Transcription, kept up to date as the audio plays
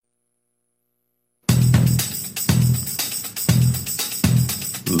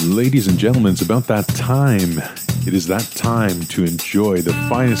Ladies and gentlemen, it's about that time. It is that time to enjoy the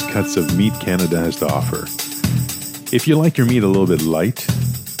finest cuts of meat Canada has to offer. If you like your meat a little bit light,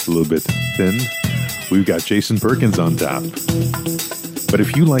 a little bit thin, we've got Jason Perkins on tap. But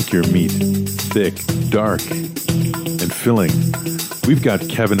if you like your meat thick, dark, and filling, we've got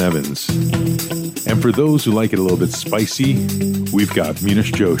Kevin Evans. And for those who like it a little bit spicy, we've got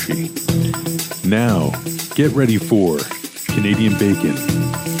Munish Joshi. Now, get ready for Canadian bacon.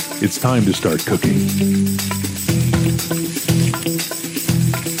 It's time to start cooking.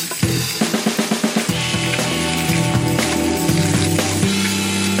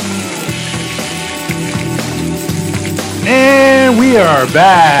 And we are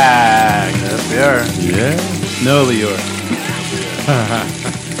back. Yes, we are. Yeah. No, but you are.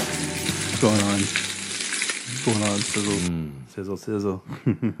 What's going on? What's going on, sizzle? Sizzle, sizzle.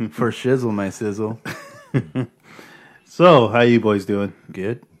 For shizzle, my sizzle. So, how you boys doing?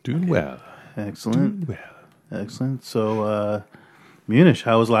 Good? Doing well. Excellent. Excellent. So, Munish,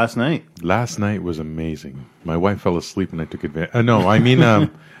 how was last night? Last night was amazing. My wife fell asleep and I took advantage.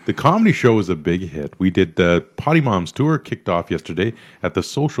 The comedy show was a big hit. We did the Potty Moms tour, kicked off yesterday at the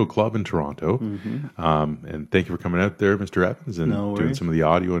Social Club in Toronto. Mm-hmm. And thank you for coming out there, Mr. Evans, and doing some of the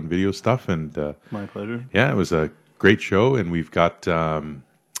audio and video stuff. And my pleasure. Yeah, it was a great show. And we've got the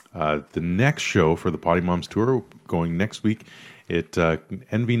next show for the Potty Moms tour going next week at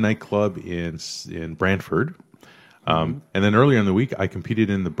Envy Nightclub in Brantford. And then earlier in the week, I competed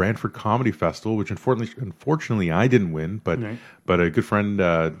in the Brantford Comedy Festival, which unfortunately I didn't win, but a good friend,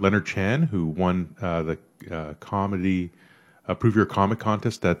 Leonard Chan, who won the comedy Prove Your Comic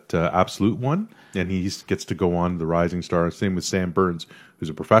contest at Absolute won, and he gets to go on the Rising Star. Same with Sam Burns, who's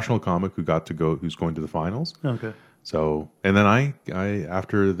a professional comic who's going to the finals. Okay. So, and then I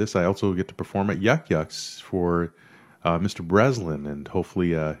after this, I also get to perform at Yuck Yucks for Mr. Breslin, and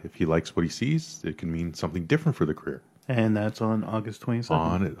hopefully if he likes what he sees, it can mean something different for the career. And that's on August 22nd.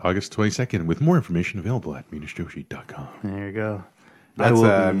 On August 22nd, with more information available at munishjoshi.com. There you go. That's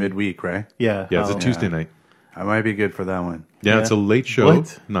midweek, right? Yeah. Yeah, it's a Tuesday night. I might be good for that one. Yeah, it's a late show,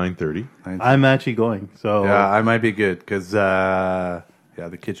 9:30. I'm actually going. So yeah, I might be good because the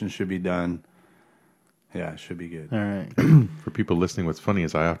kitchen should be done. Yeah, it should be good. All right. For people listening, what's funny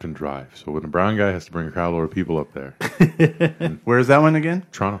is I often drive. So when a brown guy has to bring a crowd load of people up there. Where is that one again?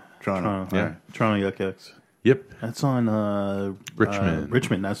 Toronto. Toronto. Yeah. Right. Toronto Yuck Yucks. Yep. That's on Richmond.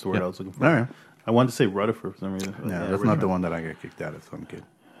 Richmond, that's the word I was looking for. All right. I wanted to say Rutherford for some reason. Yeah, that's Richmond. not the one that I got kicked out of, so I'm good.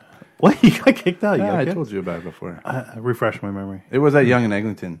 What? You got kicked out? Yeah, I Yuck Yucks? told you about it before. Refresh my memory. It was at Yonge and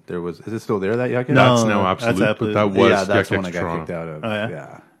Eglinton. Is it still there, that Yuck Yuck? No. That's now that's Absolute, but that was yeah, that's Yuck the one Yucks I got Toronto. kicked out of. Oh, yeah?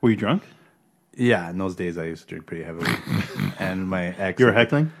 Yeah. Were you drunk? Yeah, in those days I used to drink pretty heavily. And my ex... You were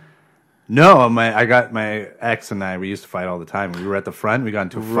heckling? No, I got my ex and we used to fight all the time. We were at the front, we got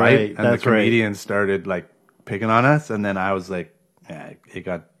into a fight, Right, and the that's right. comedians started like picking on us, and then I was like, yeah, it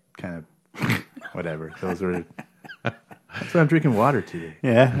got kind of whatever. That's why I'm drinking water today.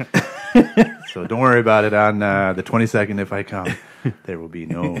 Yeah. So don't worry about it on the 22nd if I come. There will be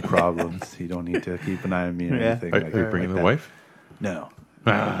no problems. You don't need to keep an eye on me or anything. Are you bringing the wife? No.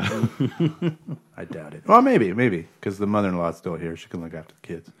 I doubt it. Well, maybe, because the mother-in-law's still here. She can look after the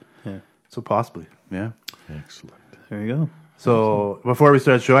kids. Yeah. So possibly, yeah. Excellent. There you go. So before we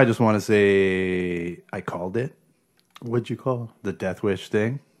start the show, I just want to say I called it What'd you call? the Death Wish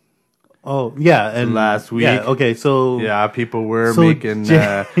thing. Oh, yeah. And Last week. Yeah, okay, so... Yeah, people were So making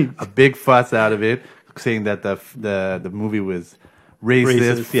a big fuss out of it, saying that the movie was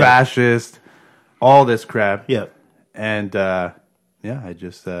racist, yeah. fascist, all this crap. Yeah. And I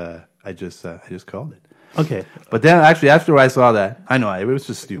just called it. Okay. But then actually after I saw that, I know it was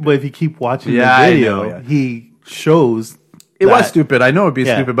just stupid. But if you keep watching Yeah, the I video, know, yeah. he shows... It was stupid. I know it'd be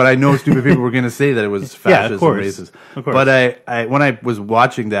Yeah. stupid, but I know stupid people were going to say that it was Yeah, of fascist course. and racist. Of course. But I when I was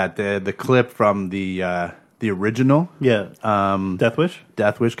watching that, the clip from the original Yeah. Death Wish?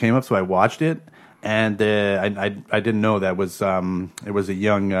 Death Wish came up, so I watched it, and I didn't know that was it was a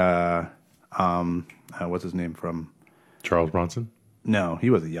young what's his name from? Charles Bronson? No,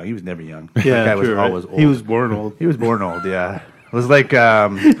 he wasn't young. He was never young. Yeah, that guy was true, right? always old. He was born old. He was born old. Yeah, it was like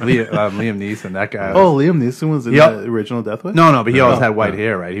Liam Neeson. That guy. Oh, Liam Neeson was in Yep. the original Death Wish? No, but he always had white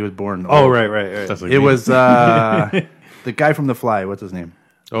hair, right? He was born old. Oh, right. That's like It me. was the guy from The Fly. What's his name?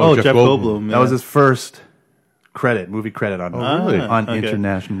 Oh, Jeff Goldblum. That was his first movie credit on really? on Okay.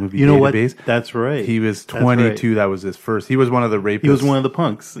 International Movie You know what? Database. That's right. He was That's 22. right. That was his first. He was one of the rapists. He was one of the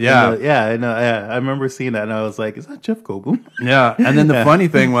punks. Yeah. I know. Yeah, I remember seeing that, and I was like, "Is that Jeff Goldblum?" Yeah, and then the Yeah. funny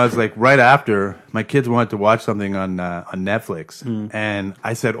thing was, like, right after my kids wanted to watch something on Netflix, and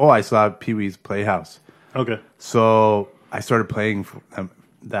I said, "Oh, I saw Pee Wee's Playhouse." Okay. So I started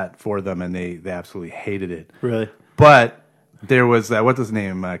that for them, and they absolutely hated it. Really? But there was what's his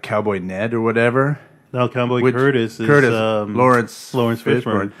name, Cowboy Ned or whatever. No, Cowboy Which- Curtis is Lawrence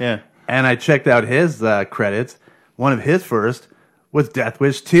Fishburne. Yeah. And I checked out his credits. One of his first was Death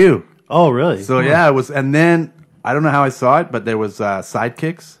Wish 2. Oh, really? So yeah, it was. And then I don't know how I saw it, but there was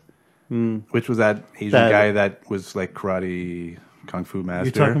Sidekicks, which was that Asian guy that was like karate kung fu master.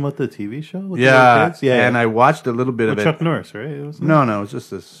 You're talking about the TV show? With the yeah, little kids? Yeah. And I watched a little bit With of it. Chuck Norris, right? It was No, it was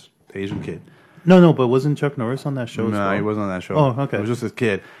just this Asian kid. No, but wasn't Chuck Norris on that show as No, well? he wasn't on that show. Oh, okay. It was just this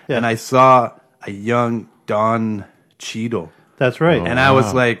kid. Yeah. And I saw a young Don Cheadle. That's right. And I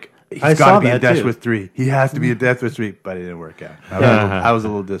was like, he's I got saw to be in that Death too. Wish 3. He has to be in Death Wish 3. But it didn't work out. I was a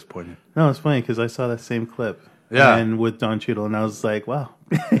little disappointed. No, it's funny because I saw that same clip. Yeah. And with Don Cheadle, and I was like, wow.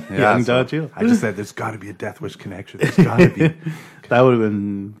 Yeah, Young so Don Cheadle. I just said, there's got to be a Death Wish connection. There's got to be. That would have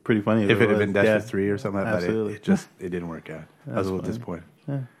been pretty funny If it had was. been Death Yeah. Wish 3 or something like that, Absolutely. it didn't work out. I was a little disappointed.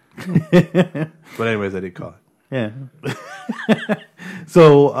 Yeah. But anyways, I did call it. Yeah.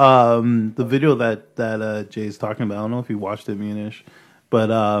 So the video that Jay's talking about, I don't know if you watched it, Munish, but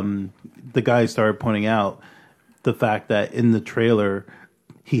the guy started pointing out the fact that in the trailer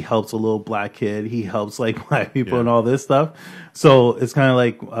he helps a little black kid, he helps like black people and all this stuff. So it's kind of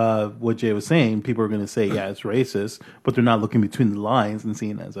like what Jay was saying. People are going to say, yeah, it's racist, but they're not looking between the lines and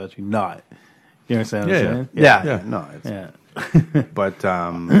seeing that it's actually not. You understand what I'm saying? Yeah. No, it's, Yeah. But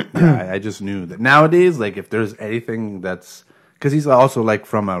I just knew that nowadays, like, if there's anything that's because he's also like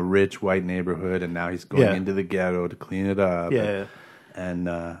from a rich white neighborhood, and now he's going Yeah. into the ghetto to clean it up. Yeah. And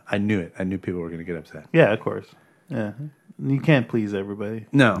I knew it. I knew people were going to get upset. Yeah, of course. Yeah. You can't please everybody.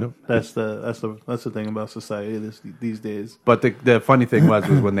 No. That's the thing about society these days. But the funny thing was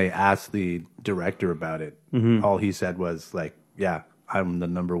when they asked the director about it, all he said was like, "Yeah, I'm the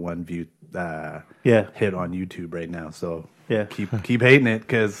number one viewed hit on YouTube right now. So Yeah. keep hating it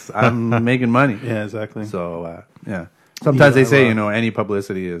because I'm making money." Yeah, exactly. So yeah, sometimes they say well, any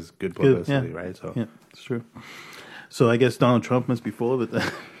publicity is good publicity, right? So Yeah, it's true. So I guess Donald Trump must be full of it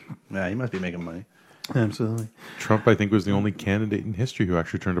then. yeah, he must be making money. Absolutely. Trump, I think, was the only candidate in history who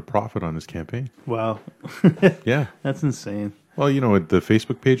actually turned a profit on his campaign. Wow. Yeah. That's insane. Well, the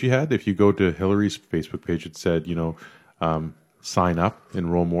Facebook page he had, if you go to Hillary's Facebook page, it said, sign up,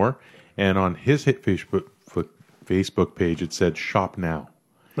 enroll more. And on his Facebook page, it said shop now.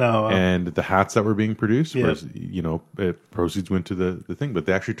 Oh, wow. And the hats that were being produced, Yeah. was, proceeds went to the thing. But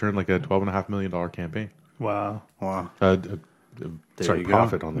they actually turned like a $12.5 million campaign. Wow. Wow. Sorry, you go.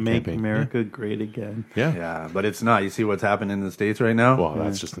 profit on the Make campaign. America great again. Yeah. Yeah, but it's not. You see what's happening in the States right now? Well,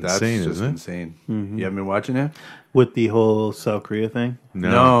 that's just That's insane, just isn't it? insane. You haven't been watching it? With the whole South Korea thing?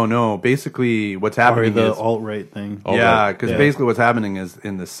 No. Basically, what's Or happening the is alt-right thing? yeah, because Yeah. basically what's happening is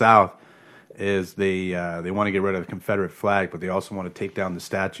in the South is they want to get rid of the Confederate flag, but they also want to take down the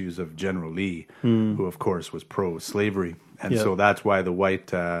statues of General Lee, who of course was pro-slavery, and Yeah. so that's why the white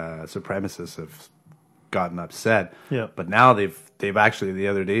supremacists have gotten upset. Yeah. But now they've actually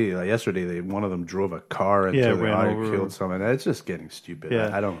yesterday one of them drove a car into the ran auto, over. killed someone. It's just getting stupid.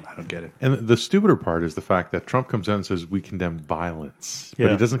 Yeah. I don't get it. And the stupider part is the fact that Trump comes out and says we condemn violence, Yeah.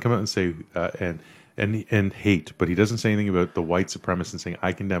 but he doesn't come out and say and hate, but he doesn't say anything about the white supremacists and saying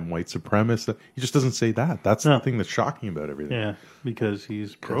I condemn white supremacists. He just doesn't say that. That's No. the thing that's shocking about everything. Yeah, because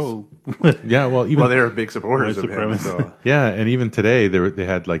he's pro. Yeah, well, even Well, they're big supporters White of him. supremacy. So. yeah, and even today they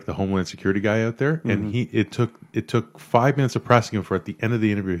had like the Homeland Security guy out there, and it took 5 minutes of pressing him for at the end of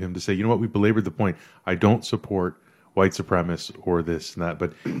the interview him to say, you know what, we belabored the point. I don't support white supremacists or this and that,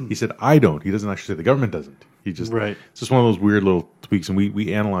 but he said I don't. He doesn't actually say the government doesn't. He just Right. It's just one of those weird little tweaks, and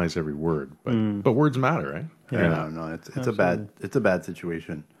we analyze every word, but words matter, right? Yeah, no, it's a bad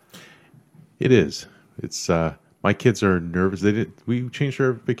situation. It is. It's my kids are nervous. We changed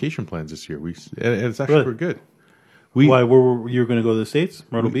our vacation plans this year. And it's actually Really? pretty good. Why? Were you going to go to the States?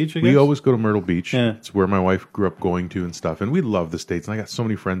 Myrtle Beach, I guess? We always go to Myrtle Beach. Yeah. It's where my wife grew up going to and stuff. And we love the States. And I got so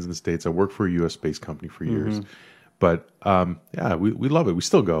many friends in the States. I worked for a U.S.-based company for years. But, we love it. We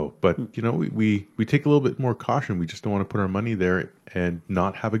still go. But, we take a little bit more caution. We just don't want to put our money there and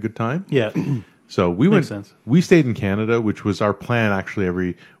not have a good time. Yeah. So we Makes sense. We stayed in Canada, which was our plan.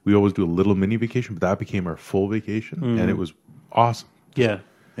 Actually, we always do a little mini vacation, but that became our full vacation. And it was awesome. Yeah.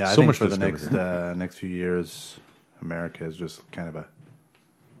 Yeah, I So think much for to the discover next few years, America is just kind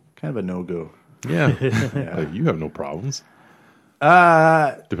of a no go. Yeah. You have no problems,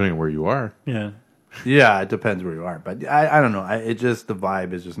 Uh depending on where you are. Yeah. yeah, it depends where you are, but I don't know. It just the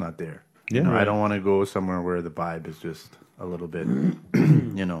vibe is just not there. Yeah. I don't want to go somewhere where the vibe is just a little bit,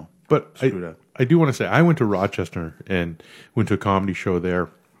 But Screwed up. I do want to say I went to Rochester and went to a comedy show there,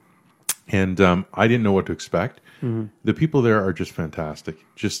 And I didn't know what to expect. The people there are just fantastic,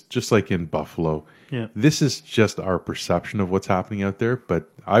 just like in Buffalo. Yeah. This is just our perception of what's happening out there, but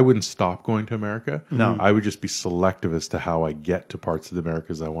I wouldn't stop going to America. No. I would just be selective as to how I get to parts of the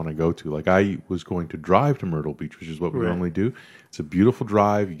Americas I want to go to. Like I was going to drive to Myrtle Beach, which is what we Right. normally do. It's a beautiful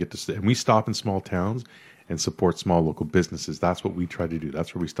drive. You get to stay, and we stop in small towns and support small local businesses. That's what we try to do.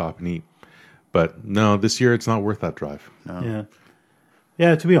 That's where we stop and eat. But no, this year it's not worth that drive. Yeah.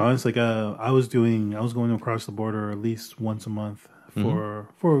 Yeah, to be honest, like I was going across the border at least once a month for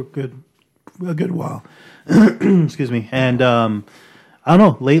a good while. Excuse me. And I don't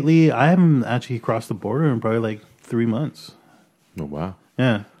know, lately I haven't actually crossed the border in probably like 3 months. Oh wow!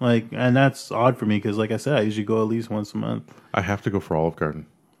 Yeah, like, and that's odd for me because, like I said, I usually go at least once a month. I have to go for Olive Garden.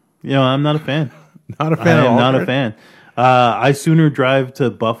 You know, I'm not a fan. Not a I fan. of am Olive not a Garden. fan. I sooner drive to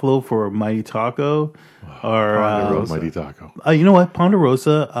Buffalo for Mighty Taco or Ponderosa. Mighty Taco. you know what,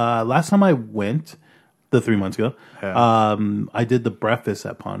 Ponderosa. Last time I went, 3 months ago, Yeah. I did the breakfast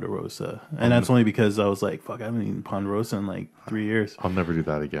at Ponderosa, and that's only because I was like, "Fuck, I haven't eaten Ponderosa in like 3 years." I'll never do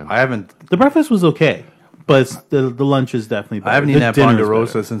that again. I haven't The breakfast was okay, but the lunch is definitely better. I haven't The eaten at dinner is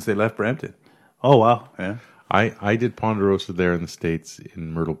Ponderosa better. since they left Brampton. Oh wow, Yeah. I did Ponderosa there in the States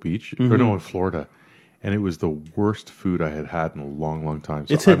in Myrtle Beach, or no, in Florida, and it was the worst food I had had in a long, long time.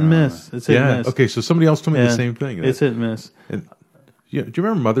 So it's hit and miss. It's hit and Yeah. miss. Okay. So somebody else told me Yeah. the same thing. It's hit and miss. Yeah. Do you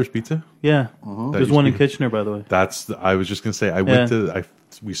remember Mother's Pizza? Yeah, That there's used one to in be- Kitchener, by the way. I was just gonna say I went to.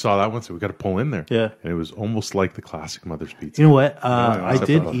 We saw that one, so we got to pull in there. Yeah. And it was almost like the classic Mother's Pizza. You know what? I except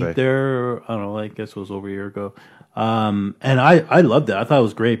did for eat buffet. there. I don't know. I guess it was over a year ago. And I loved it. I thought it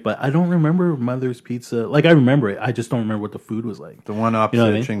was great, but I don't remember Mother's Pizza. Like, I remember it. I just don't remember what the food was like. The one opposite You know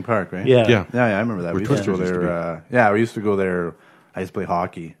what I mean? Ching Park, right? Yeah. Yeah. Yeah, I remember that. Where We used to go Twisters used to there. Yeah, we used to go there. I used to play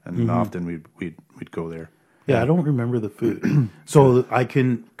hockey, and often we'd go there. Yeah, I don't remember the food. So I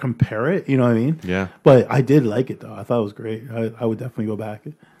can compare it. You know what I mean? Yeah. But I did like it, though. I thought it was great. I would definitely go back.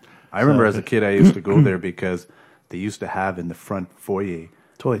 I remember as a kid, I used to go there because they used to have in the front foyer.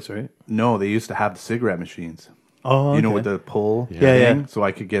 Toys, right? No, they used to have the cigarette machines. Oh, You know, okay. with the pull. Yeah, thing? yeah. So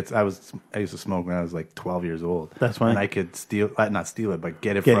I could get. I used to smoke when I was like 12 years old. That's fine. And I could not steal it, but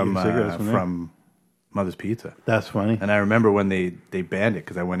get it Get from your cigarettes from there. from Mother's Pizza. That's funny. And I remember when they banned it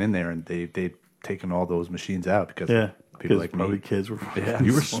because I went in there and they'd taken all those machines out because Yeah. people Because like probably me. kids were. Yeah.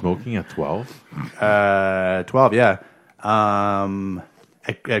 You were smoking at 12? 12, yeah.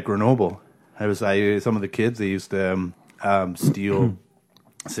 At Grenoble, some of the kids, they used to steal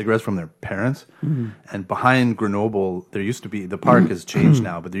cigarettes from their parents. And behind Grenoble, there used to be, the park has changed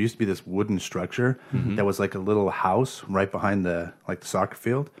now, but there used to be this wooden structure that was like a little house right behind the soccer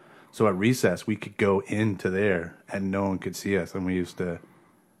field. So at recess, we could go into there and no one could see us. And we used to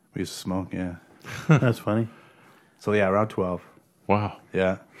smoke, yeah. That's funny. So yeah, around 12. Wow.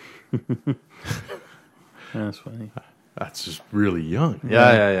 Yeah. That's funny. That's just really young.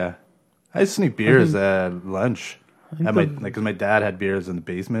 Yeah. I used to sneak beers at lunch. Because my dad had beers in the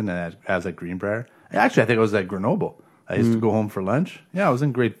basement, and I was at Greenbrier. Actually, I think I was at Grenoble. I used to go home for lunch. Yeah, I was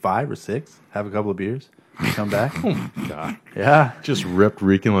in grade 5 or 6. Have a couple of beers, come back. God. Yeah, Just ripped,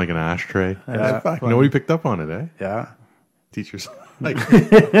 reeking like an ashtray. Yeah. Fuck, nobody picked up on it, eh? yeah. Teachers. Like,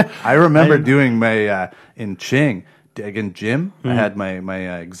 I remember doing my in Ching, in gym. I had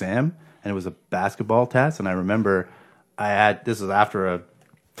my exam, and it was a basketball test. And I remember this was after a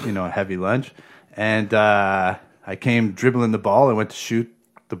heavy lunch, and I came dribbling the ball. I went to shoot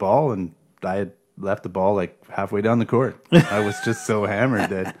the ball, and I had left the ball like halfway down the court. I was just so hammered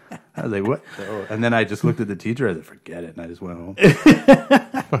that I was like, "What?" And then I just looked at the teacher. I said, "Forget it," and I just went home.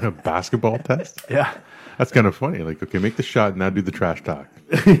 a basketball test? Yeah, That's kind of funny. Like, okay, make the shot, now do the trash talk.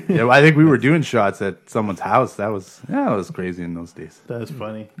 yeah. I think we were doing shots at someone's house. That was crazy in those days. That's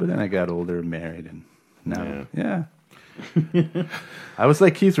funny. But then I got older, and married, and now, Yeah. yeah. I was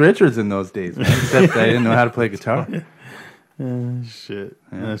like Keith Richards in those days, man, except I didn't know how to play guitar. Shit.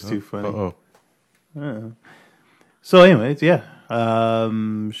 That's too funny. Uh-oh. So, anyways, yeah.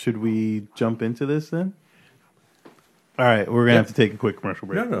 Should we jump into this then? All right, we're gonna have to take a quick commercial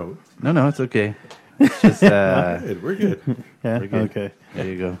break. No. No, it's okay. It's just We're good. Yeah. We're good. Okay. there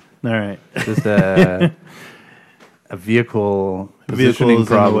you go. All right. Just a vehicle positioning Vehicles in the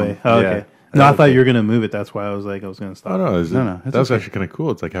problem. way. Oh, okay. No, I thought you were gonna move it. That's why I was gonna stop. Oh, no. No, it's that was okay. actually kind of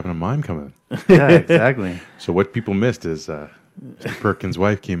cool. It's like having a mime come in. Yeah, exactly. So what people missed is Mr. Perkins'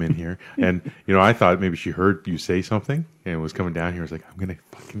 wife came in here, and I thought maybe she heard you say something and was coming down here. Was like, "I'm gonna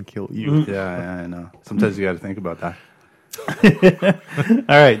fucking kill you." Yeah, I know. Sometimes you got to think about that.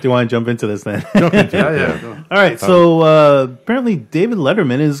 All right. Do you want to jump into this then? Jump into it, yeah. Go. All right. So apparently, David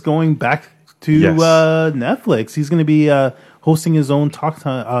Letterman is going back to Yes. Netflix. He's going to be hosting his own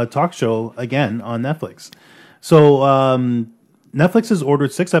talk show again on Netflix. So Netflix has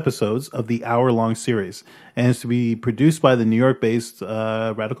ordered 6 episodes of the hour-long series, and it's to be produced by the New York-based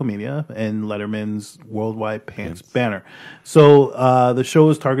Radical Media and Letterman's Worldwide Pants banner. So the show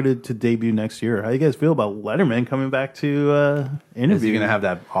is targeted to debut next year. How do you guys feel about Letterman coming back to interview? Is he going to have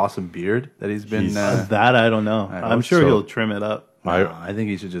that awesome beard that he's been? That I don't know. I'm sure he'll trim it up. I think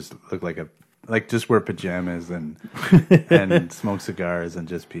he should just look like just wear pajamas and smoke cigars and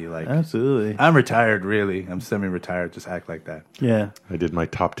just be like, absolutely. I'm retired, really. I'm semi-retired. Just act like that. Yeah. I did my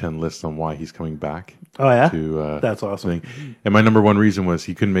top 10 list on why he's coming back. Oh, yeah? That's awesome. Thing. And my number one reason was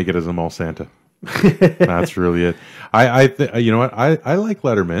he couldn't make it as a mall Santa. That's really it. You know what? I like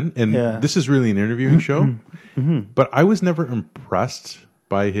Letterman, and this is really an interviewing show, but I was never impressed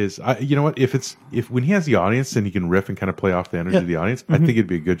by his, you know what? If when he has the audience and he can riff and kind of play off the energy of the audience, I think it'd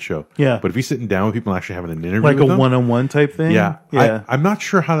be a good show. Yeah. But if he's sitting down with people and actually having an interview, like with a them, one-on-one type thing, I'm not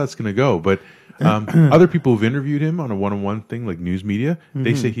sure how that's going to go. But other people who've interviewed him on a one-on-one thing, like news media,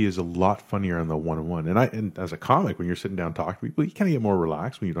 they say he is a lot funnier on the one-on-one. And as a comic, when you're sitting down talking to people, you kind of get more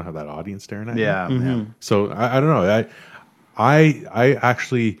relaxed when you don't have that audience staring at you. Yeah. So I don't know. I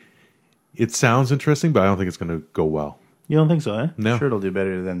actually, it sounds interesting, but I don't think it's going to go well. You don't think so, eh? No. I'm sure it'll do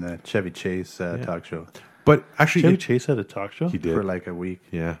better than the Chevy Chase talk show. But actually, Chevy Chase had a talk show? he did For like a week.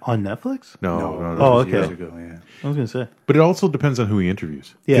 Yeah. On Netflix? No. Oh, This was years okay. ago, yeah. I was going to say. But it also depends on who he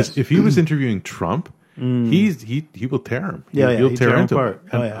interviews. Yes. 'Cause if he was interviewing Trump, he will tear him. Yeah, He'll he'd tear tear him into him. apart.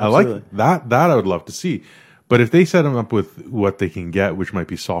 Oh, And yeah, I like absolutely. that I would love to see. But if they set him up with what they can get, which might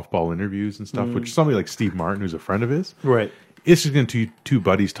be softball interviews and stuff, which somebody like Steve Martin, who's a friend of his, Right. it's just going to be two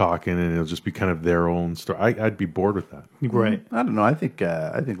buddies talking, and it'll just be kind of their own story. I'd be bored with that. Right. I don't know. I think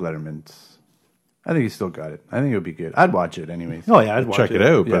Letterman's. I think he's still got it. I think it'll be good. I'd watch it anyways. Oh, yeah, I'd watch Check it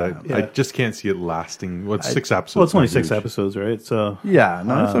out, Yeah. but I just can't see it lasting. What's 6 episodes? Well, it's only not 6 huge. episodes, right? So Yeah,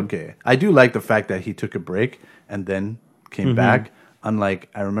 no, it's okay. I do like the fact that he took a break and then came back. Unlike,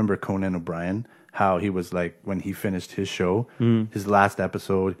 I remember Conan O'Brien, how he was like, when he finished his show, his last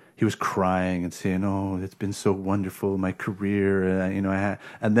episode, he was crying and saying, "Oh, it's been so wonderful, my career."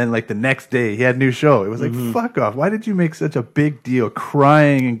 And then like the next day, he had a new show. It was like, fuck off. Why did you make such a big deal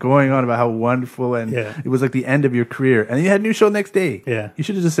crying and going on about how wonderful and it was like the end of your career? And you had a new show next day. Yeah. You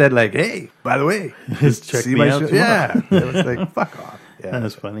should have just said like, "Hey, by the way, Just check see me my out show." tomorrow. Yeah. It was like, fuck off. Yeah.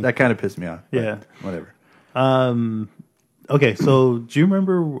 That's funny. That kind of pissed me off. but Yeah. Whatever. Okay, so do you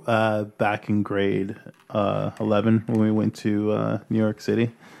remember back in grade 11 when we went to New York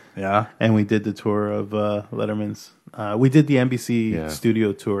City Yeah. and we did the tour of Letterman's? We did the NBC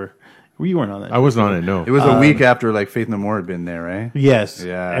studio tour. You weren't on that. I wasn't on it. No, It was a week after like Faith No More had been there, right? Yes.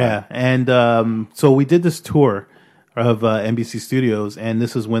 Yeah. And so we did this tour of NBC Studios, and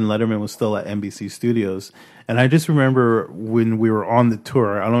this is when Letterman was still at NBC Studios. And I just remember when we were on the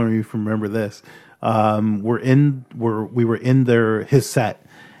tour. I don't know if you remember this. We were in his set,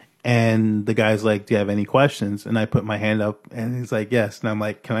 and the guy's like, "Do you have any questions?" And I put my hand up, and he's like, "Yes." And I'm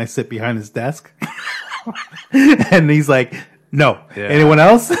like, "Can I sit behind his desk?" And he's like, "No." Yeah. Anyone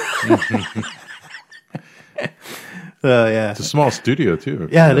else? Yeah. it's a small studio too.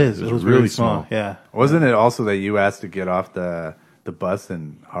 Yeah, it is. It's It was really small. Yeah. Wasn't it also that you asked to get off the bus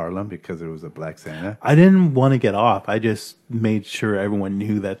in Harlem because it was a Black Santa? I didn't want to get off. I just made sure everyone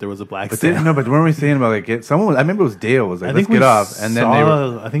knew that there was a black But Santa. no, but weren't we saying about like someone? I remember it was Dale was like, I "Let's think get off," and then they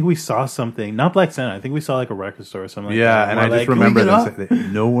were. I think we saw something. Not Black Santa. I think we saw like a record store or something. Yeah, like that. and We're I just like, "Can we remember get them off?" saying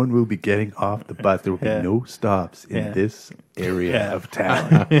that no one will be getting off the bus. There will be Yeah. no stops in Yeah. this area Yeah. of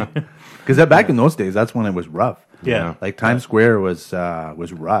town. Because back in those days, that's when it was rough. Yeah. Like Times Square was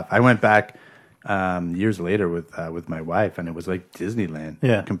rough. I went back years later with my wife, and it was like Disneyland.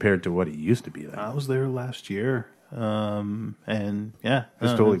 Yeah. Compared to what it used to be like. I was there last year, and yeah,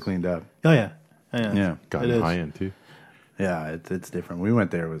 It's totally cleaned up. Oh yeah, Yeah. Got It is. high end too. Yeah, it's different. We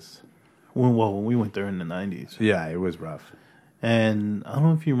went there, it was When we went there in the '90s, yeah, it was rough. and I don't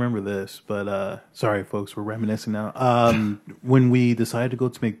know if you remember this, but sorry, folks, we're reminiscing now. When we decided to go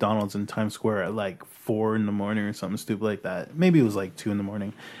to McDonald's in Times Square at like 4 a.m. or something stupid like that, maybe it was like 2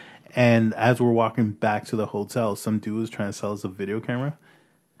 a.m. And as we're walking back to the hotel, some dude was trying to sell us a video camera.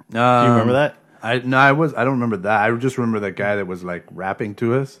 Do you remember that? I don't remember that. I just remember that guy that was like rapping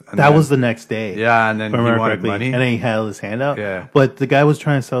to us. And That then- was the next day. Yeah, and then if I he remember wanted correctly. money. And then he held his hand out. Yeah. But the guy was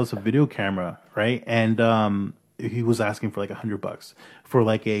trying to sell us a video camera, right? And he was asking for like $100 for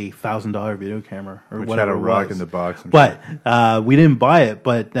like a $1,000 video camera or Which whatever had a it rock was. in the box. But we didn't buy it.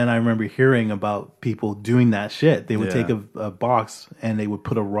 But then I remember hearing about people doing that shit. They would Yeah. take a box and they would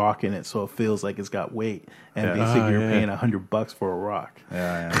put a rock in it so it feels like it's got weight. And Yeah. basically, you're yeah. paying $100 for a rock.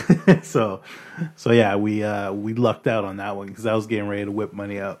 Yeah, so yeah, we lucked out on that one because I was getting ready to whip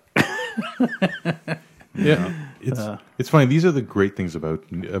money out. Yeah, it's funny. These are the great things about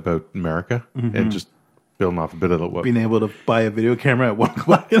America, and just building off a bit of what. Being able to buy a video camera at 1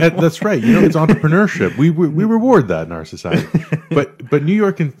 o'clock. That's right. You know, it's entrepreneurship. We reward that in our society. But New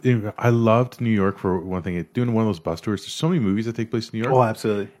York, I loved New York for one thing. Doing one of those bus tours. There's so many movies that take place in New York. Oh,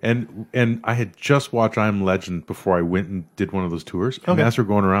 absolutely. And I had just watched I Am Legend before I went and did one of those tours. And Okay. as we're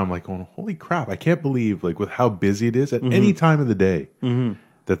going around, I'm like, going, holy crap! I can't believe like with how busy it is at any time of the day.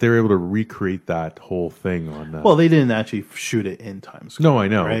 That they're able to recreate that whole thing on. Well, they didn't actually shoot it in Times Square. No, I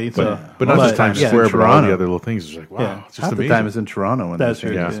know, right? but not just Times yeah. Square, but all Toronto. the other little things. It's like, wow, Yeah. it's just half amazing. the time it's in Toronto when That's they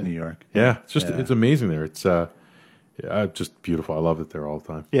true, it's yeah. New York. Yeah, it's just it's amazing there. It's just beautiful. I love it there all the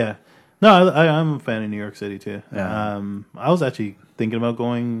time. Yeah. No, I'm a fan of New York City too. Yeah. I was actually thinking about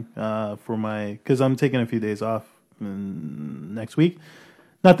going for because I'm taking a few days off next week.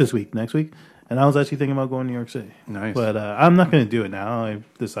 Not this week, next week. And I was actually thinking about going to New York City. Nice. But I'm not going to do it now. I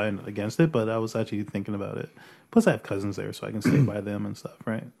decided against it, but I was actually thinking about it. Plus, I have cousins there, so I can stay by them and stuff,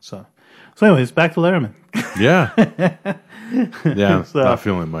 right? So anyways, back to Letterman. Yeah, yeah. So- Not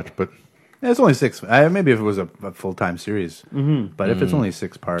feeling it much, but It's only 6. Maybe if it was a full-time series. But if it's only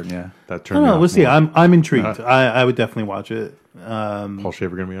 6-part, yeah. that I turned. don't me know. off We'll see. more. I'm intrigued. I would definitely watch it. Paul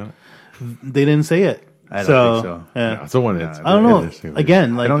Shaver gonna be on it. They didn't say it. I don't think so. Yeah. Yeah, it's the one. It's, I don't know. it is.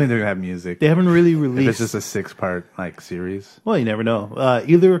 Again, like I don't think they're going to have music. they haven't really If released. it's just a 6-part series. Well, you never know.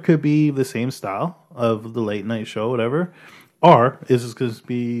 Either it could be the same style of the late night show, whatever, or is this going to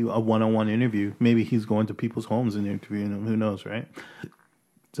be a one-on-one interview? Maybe he's going to people's homes and interviewing them. Who knows, right?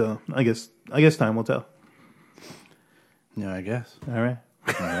 So I guess time will tell. Yeah, I guess. All right.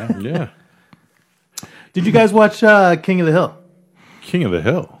 Yeah, Did you guys watch King of the Hill? King of the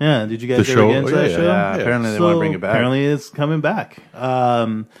Hill. Yeah. Did you guys The ever show? get into Oh, that yeah, show? Yeah, apparently they want to bring it back. Apparently it's coming back.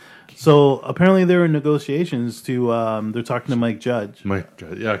 So apparently they're in negotiations to. They're talking to Mike Judge.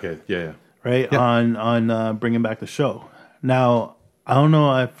 Yeah. Okay. Yeah. Right Yeah. on bringing back the show. Now I don't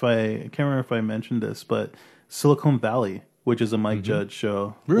know if I can't remember if I mentioned this, but Silicon Valley, which is a Mike Judge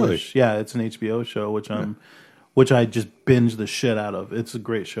show, Really? which, yeah, it's an HBO show, which I just binged the shit out of. It's a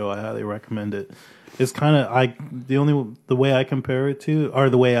great show. I highly recommend it. It's kind of the way I compare it to, or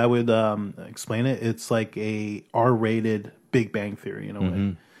the way I would explain it. It's like a R-rated Big Bang Theory in a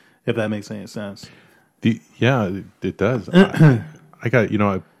way, if that makes any sense. It does. I got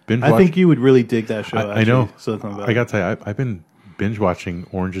I binge. I think you would really dig that show. I know. Silicon Valley. I got to tell you, I've been binge watching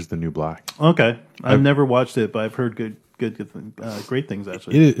Orange Is the New Black. Okay, I've never watched it, but I've heard great things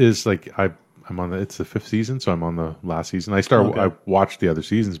actually. It is like I'm on it's the 5th season, so I'm on the last season. I watched the other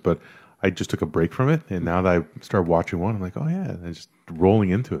seasons, but I just took a break from it, and now that I started watching one, I'm like, oh yeah, and I'm just rolling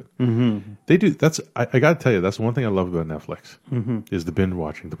into it. Mm-hmm. They do. I got to tell you, that's one thing I love about Netflix is the binge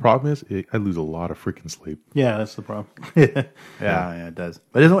watching. The problem is I lose a lot of freaking sleep. Yeah, that's the problem. Yeah, it does.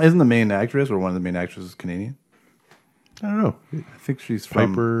 But isn't the main actress or one of the main actresses Canadian? I don't know, I think she's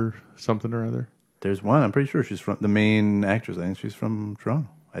from. Piper something or other. There's one. I'm pretty sure she's from the main actress. I think she's from Toronto.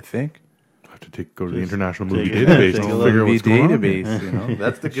 I think. I have to go to the International Movie take a- Database take a to look. figure out what's going on. database. You know,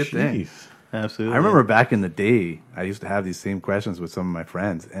 that's the good thing. Jeez. Absolutely. I remember back in the day, I used to have these same questions with some of my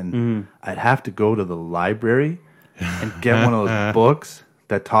friends, and I'd have to go to the library and get one of those books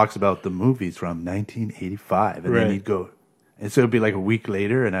that talks about the movies from 1985, and Right. then you'd go, and so it'd be like a week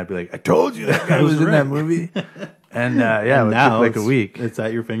later, and I'd be like, "I told you that guy was in that movie," and it would now take like a week. It's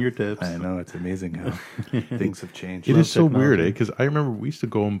at your fingertips. I know, it's amazing how things have changed. It is so technology. weird, Because I remember we used to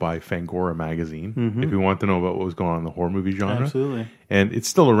go and buy Fangora magazine if we wanted to know about what was going on in the horror movie genre. Absolutely. And it's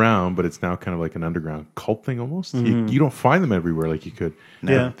still around, but it's now kind of like an underground cult thing almost. You don't find them everywhere like you could.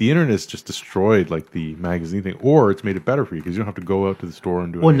 Yeah. The internet's just destroyed like the magazine thing, or it's made it better for you because you don't have to go out to the store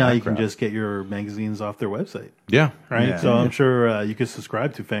and do it. Well, now you can just get your magazines off their website, Yeah. right? Yeah. So I'm sure you could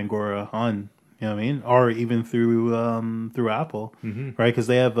subscribe to Fangora on, you know what I mean, or even through Apple, right? Because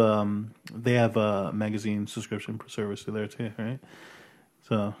they have a magazine subscription service through there too, right?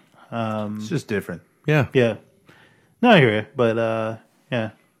 So It's just different. Yeah. yeah, no, I hear you, but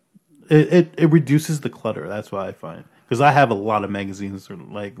yeah, it reduces the clutter. That's what I find, because I have a lot of magazines that are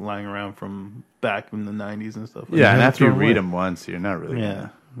like lying around from back in the 90s and stuff. Like Yeah, that. and after you thrown read away. them once, you're not really Yeah.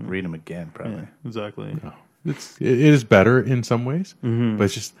 gonna read them again, probably. Yeah, exactly. It is better in some ways, but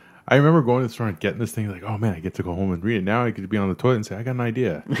it's just I remember going to the store and getting this thing like, oh man, I get to go home and read it. Now I get to be on the toilet and say, I got an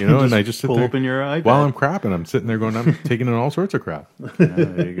idea, and I just sit pull there open your iPad. while I'm crapping. I'm sitting there going, I'm taking in all sorts of crap.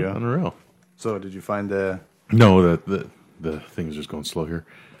 There you go. Unreal. So, did you find the? No, the thing's just going slow here,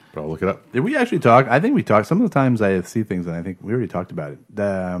 but I'll look it up. Did we actually talk? I think we talked. Some of the times I see things, and I think we already talked about it.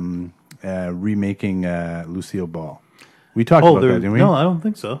 The remaking Lucille Ball. We talked about that, didn't we? No, I don't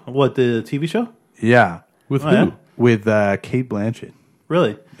think so. What, the TV show? Yeah, With Oh, who? yeah? with Kate Blanchett.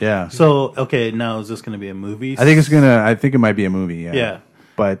 Really? Yeah. So, okay, now is this going to be a movie? I think it might be a movie. Yeah. Yeah.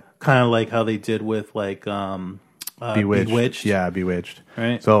 But Kind of like how they did with like Bewitched. Yeah, Bewitched.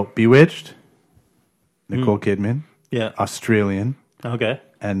 Right. So Bewitched, Nicole Kidman, Yeah. Australian, Okay.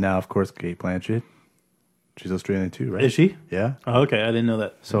 and now of course Kate Blanchett. She's Australian too, right? Is she? Yeah. Oh, okay, I didn't know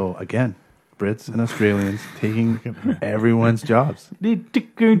that. So again, Brits and Australians taking everyone's jobs. They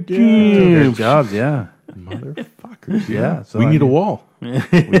took her Their dreams. jobs, yeah. Motherfuckers. Yeah. So We need a mean, wall. We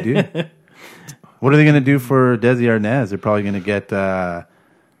do. What are they going to do for Desi Arnaz? They're probably going to get, I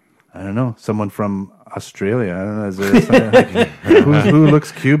don't know, someone from Australia. I don't know. Is there who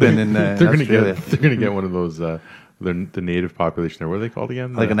looks Cuban in Australia? They're gonna get one of those the native population there. What are they called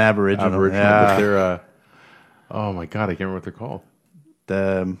again? Like an Aboriginal. Aboriginal. Yeah. But they're oh my god, I can't remember what they're called.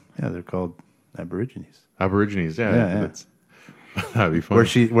 They're called Aborigines. Aborigines. Yeah, Yeah, yeah. That's, that'd be fun.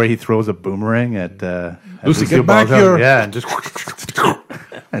 Where he throws a boomerang at Lucy, Lucille get back Ball's here. house. Yeah, and just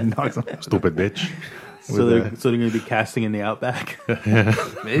and knocks him out. Stupid bitch. So they're going to be casting in the Outback.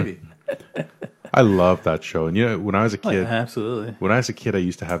 Maybe. I love that show. And when I was a kid, Absolutely. when I was a kid, I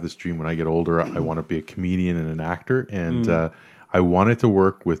used to have this dream. When I get older, I want to be a comedian and an actor, and I wanted to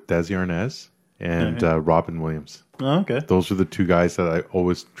work with Desi Arnaz and Robin Williams. Oh, okay. Those are the two guys that I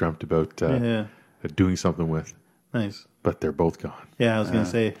always dreamt about Yeah. doing something with. Nice. But they're both gone. Yeah, I was going to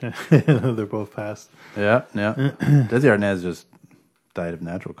say they're both passed. Yeah, yeah. Desi Arnaz just died of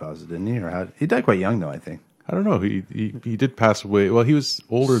natural causes, didn't he? Or how? He died quite young, though, I think. I don't know. He did pass away. Well, he was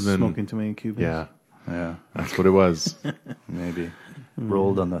older than Smoking too many Cubans. Yeah, Yeah, that's what it was. maybe.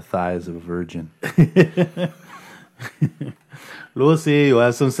 Rolled on the thighs of a virgin. Lucy, you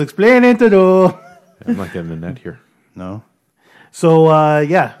have some explaining to do. I'm not getting the net here. No? So,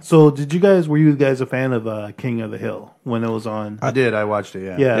 So, were you guys a fan of King of the Hill when it was on? I did. I watched it,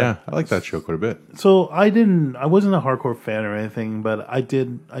 yeah. Yeah, I like that show quite a bit. So I wasn't a hardcore fan or anything, but I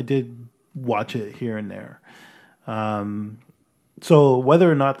did watch it here and there. So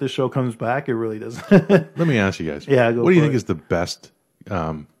whether or not this show comes back, it really doesn't. Let me ask you guys. Yeah, go what do you for think it. is the best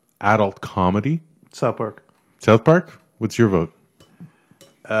adult comedy? South Park. South Park? What's your vote?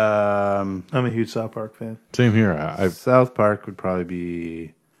 I'm a huge South Park fan. Same here. I've South Park would probably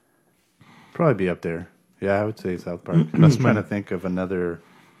be up there. Yeah, I would say South Park. I'm trying to think of another.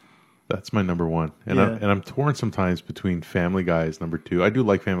 That's my number one, and Yeah. I'm torn sometimes between Family Guy as number two. I do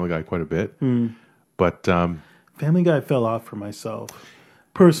like Family Guy quite a bit, but Family Guy fell off for myself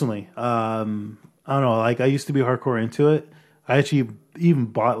personally. I don't know. Like I used to be hardcore into it. I actually even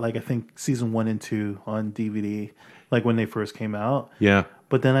bought I think season 1 and 2 on DVD, like when they first came out. yeah,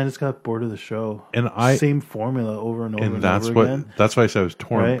 But then I just got bored of the show. And same formula over and over and, and that's over what again. that's why I said I was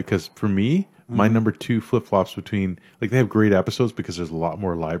torn Right. because for me, my number two flip flops between they have great episodes because there's a lot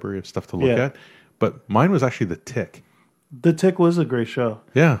more library of stuff to look Yeah. at, but mine was actually The Tick. The Tick was a great show.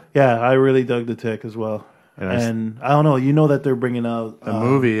 Yeah, Yeah, I really dug The Tick as well. And I don't know. You know that they're bringing out The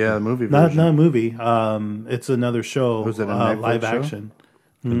movie, yeah, the movie not version. a movie. It's another show. Was it a Netflix live show? action?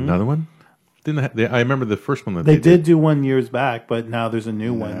 another one. Didn't I remember the first one that They did do one years back, but now there's a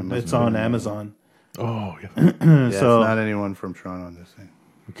new one. Amazon. It's on Amazon. Oh, yeah. Yeah, So- it's not anyone from Toronto on this thing.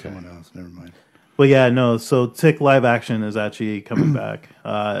 Okay. Someone else, never mind. But yeah, no. So Tick live action is actually coming back.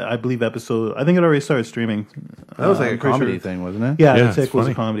 I believe I think it already started streaming. That was like I'm a pretty comedy sure. thing, wasn't it? Yeah, Yeah, The it's Tick was a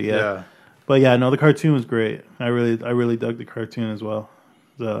funny. comedy. Yeah. But yeah, no, the cartoon was great. I really dug the cartoon as well.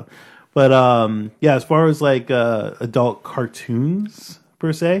 So, but yeah, as far as adult cartoons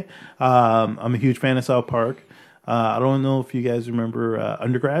per se, I'm a huge fan of South Park. I don't know if you guys remember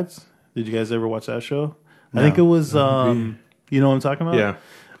Undergrads. Did you guys ever watch that show? I think it was. You know what I'm talking about? Yeah.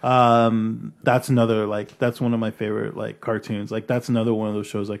 That's another that's one of my favorite cartoons. That's another one of those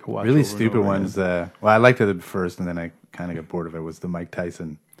shows I could watch. Really over and stupid over ones. again. Well, I liked it at first, and then I kind of got bored of it. Was the Mike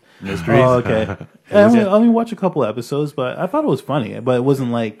Tyson mysteries? Oh, okay. I only watched a couple episodes, but I thought it was funny. But it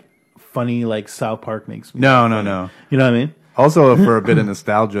wasn't funny like South Park makes me. No. You know what I mean? Also, for a bit of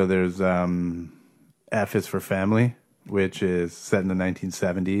nostalgia, there's F is for Family, which is set in the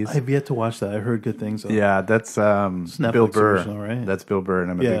 1970s. I've yet to watch that. I heard good things. Yeah, that's Netflix Bill Burr. original, right? That's Bill Burr,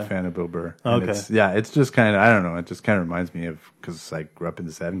 and I'm a Yeah. big fan of Bill Burr. And Okay. it's just kind of, I don't know, it just kind of reminds me of, because I grew up in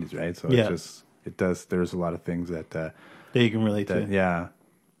the 70s, right? So Yeah. it does, there's a lot of things that that you can relate to. yeah.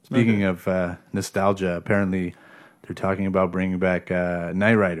 Speaking of nostalgia, apparently they're talking about bringing back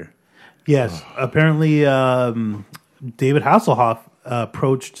Knight Rider. Yes, apparently David Hasselhoff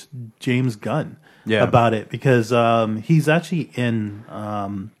approached James Gunn about it because he's actually in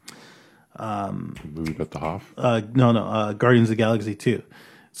movie about the Hoff. Guardians of the Galaxy 2.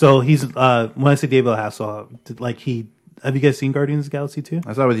 So he's when I say David Hasselhoff, like have you guys seen Guardians of the Galaxy 2?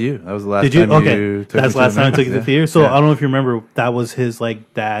 I saw it with you. That was the last Did you? time Okay, you took that's me the last to time I took you to the theater. So Yeah. I don't know if you remember that was his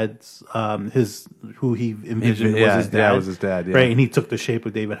like dad's his who he envisioned was his dad. Yeah, it was his dad. Yeah. Right, and he took the shape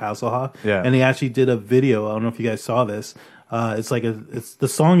of David Hasselhoff. Yeah. And he actually did a video. I don't know if you guys saw this. It's the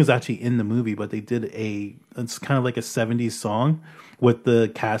song is actually in the movie, but they did it's kind of like a 70s song with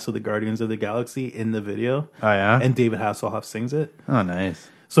the cast of the Guardians of the Galaxy in the video. Oh, yeah? And David Hasselhoff sings it. Oh, nice.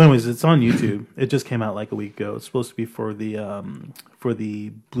 So, anyways, it's on YouTube. It just came out like a week ago. It's supposed to be for the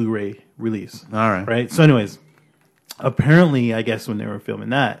Blu-ray release. All right. Right. So, anyways, apparently, I guess when they were filming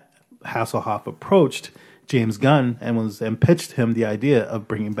that, Hasselhoff approached James Gunn and pitched him the idea of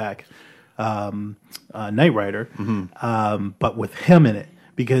bringing back Knight Rider, but with him in it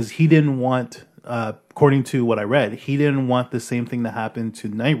because he didn't want. According to what I read, he didn't want the same thing that happened to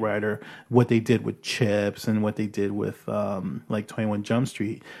Knight Rider, what they did with Chips and what they did with like 21 Jump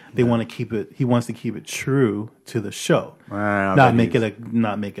Street. They want to keep it. He wants to keep it true to the show, not make it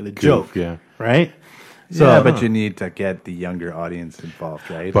a joke. Yeah, right. So, yeah, but you need to get the younger audience involved,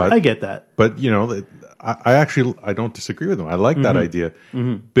 right? But I get that. But I actually don't disagree with him. I like that idea.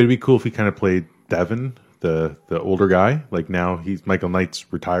 But it'd be cool if he kind of played Devin, the older guy. Like now Michael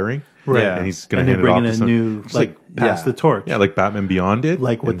Knight's retiring. Right. And he's going to hand bring it off in to a some, new, pass the torch. Yeah, like Batman Beyond did.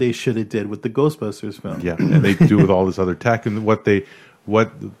 Like what they should have did with the Ghostbusters film. Yeah, and they do with all this other tech. And what's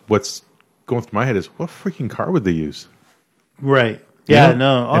going through my head is, what freaking car would they use? Right. Yeah,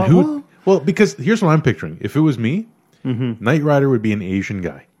 no. And well, because here's what I'm picturing. If it was me, Knight Rider would be an Asian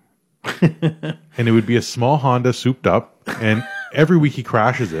guy. And it would be a small Honda souped up, and every week he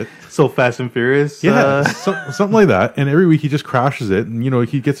crashes it. So Fast and Furious? Yeah, something like that. And every week he just crashes it, and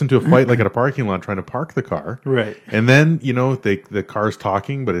he gets into a fight like at a parking lot trying to park the car. Right. And then, the car's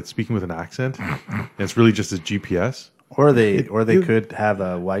talking, but it's speaking with an accent, and it's really just his GPS. Or they could have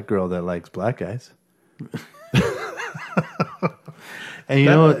a white girl that likes black guys. And you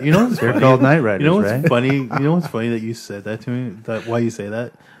know what's They're funny? called Knight Riders, You know what's right? funny? You know what's funny that you said that to me? Why you say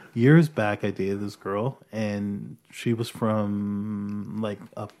that? Years back, I dated this girl, and she was from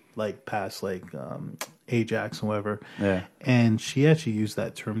past Ajax and whatever. Yeah. And she actually used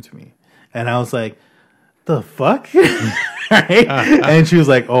that term to me, and I was like, "The fuck?" Right? And she was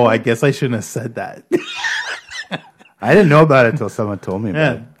like, "Oh, I guess I shouldn't have said that." I didn't know about it until someone told me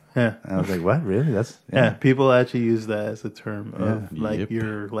about it. Yeah. And I was like, what? Really? That's Yeah, people actually use that as a term of Yep.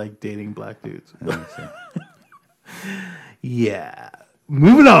 you're like dating black dudes. Yeah.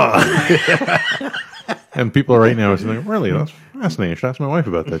 Moving on. And people right now are saying, really, that's fascinating. I should ask my wife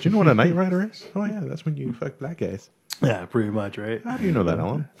about that. Do you know what a Knight Rider is? Oh, yeah, that's when you fuck black guys. Yeah, pretty much, right? How do you know that,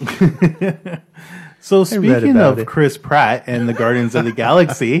 Ellen? So speaking about of it. Chris Pratt and the Guardians of the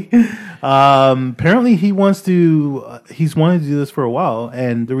Galaxy, apparently he's wanted to do this for a while,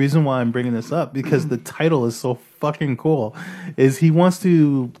 and the reason why I'm bringing this up because the title is so fucking cool, is he wants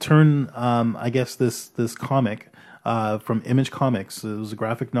to turn I guess this comic from Image Comics. It was a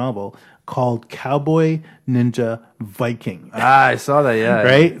graphic novel called Cowboy Ninja Viking. I saw that, yeah.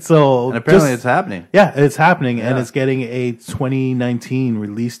 Right? So And apparently it's happening. Yeah, it's happening, and Yeah. it's getting a 2019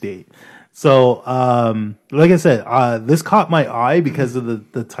 release date. So, like I said, this caught my eye because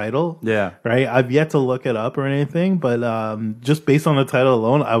of the title. Yeah. Right? I've yet to look it up or anything, but just based on the title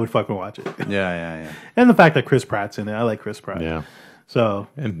alone, I would fucking watch it. Yeah. And the fact that Chris Pratt's in it, I like Chris Pratt. Yeah. So,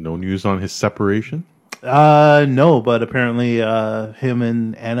 And no news on his separation? no, but apparently him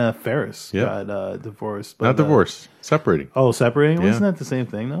and Anna Faris Yeah. got divorced. But, Not divorced. Separating. Separating? Yeah. Wasn't that the same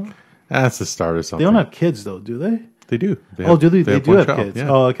thing, though? That's the start of They something. don't have kids, though, do they? They do. Do they? They do one have child, kids. yeah.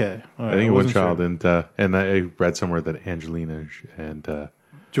 Oh, okay. All right. I think one wasn't child, sure. and I read somewhere that Angelina and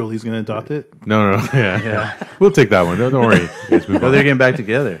Jolie's gonna adopt it. no, yeah, we'll take that one. Don't worry. You guys move Well, on. they're getting back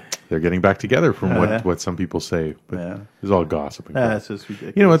together. They're getting back together from Yeah. what some people say, but Yeah. it's all gossip. And crap. That's just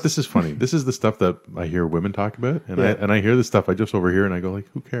ridiculous. You know what? This is funny. This is the stuff that I hear women talk about, and Yeah. I hear this stuff. I just overhear and I go like,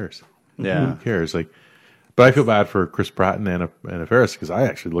 "Who cares? Yeah. Who cares?" Like, but I feel bad for Chris Pratt and Anna Faris because I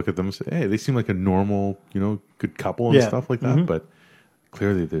actually look at them and say, "Hey, they seem like a normal, good couple and Yeah. stuff like that." But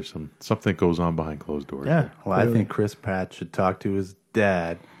clearly, there's something that goes on behind closed doors. Yeah. Well, I think Chris Pratt should talk to his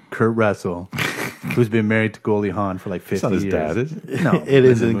dad, Kurt Russell, who's been married to Goldie Hawn for like 50 It's not his years. dad, is it? No. it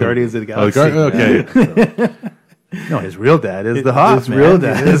is in Guardians of the Oh, Galaxy. okay. No, his real dad is the Hoff. His real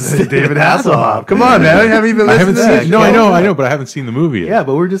dad is is David Hasselhoff. Come on, man. Have you been I haven't listening to seen. that? No, I know, but I haven't seen the movie yet. Yeah,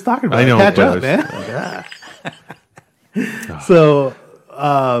 but we're just talking about I it. know, Catch but up, man. So,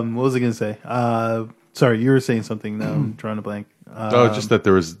 what was I going to say? Sorry, you were saying something. Now I'm drawing a blank. Just that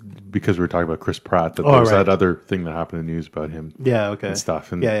there was, because we were talking about Chris Pratt, that Oh, there was right. that other thing that happened in the news about him Yeah, okay. and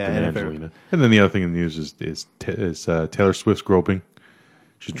stuff, and, Yeah, and and Angelina. And then the other thing in the news is Taylor Swift's groping.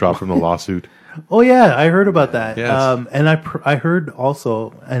 She's dropped from the lawsuit. Oh yeah, I heard about that. Yes. And I heard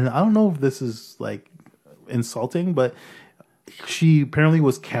also, and I don't know if this is like insulting, but she apparently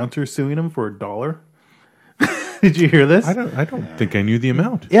was countersuing him for $1. Did you hear this? I don't think I knew the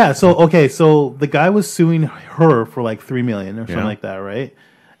amount. Yeah. So okay. So the guy was suing her for like $3 million or something Yeah. like that, right?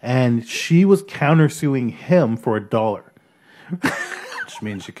 And she was countersuing him for $1. Which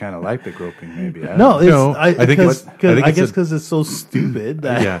means you kind of like the groping, maybe. No, it's, No, I think it's- I think I it's guess a- because it's so stupid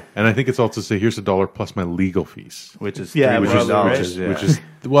that Yeah, and I think it's also say here's $1 plus my legal fees. Which is Yeah, $3 which is- million, which yeah. Which is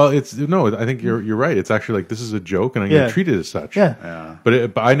well, it's no. I think you're right. It's actually like this is a joke, and I'm Yeah. going to treat it as such. yeah.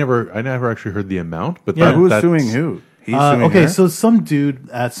 But I never actually heard the amount. But Yeah. that, Who's that's- suing who? He's suing Okay, her? so some dude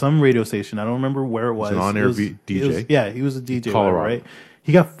at some radio station, I don't remember where it was. an on-air It was- DJ? it was- yeah, he was a DJ, Colorado. right?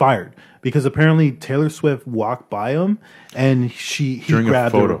 He got fired because apparently Taylor Swift walked by him and he During a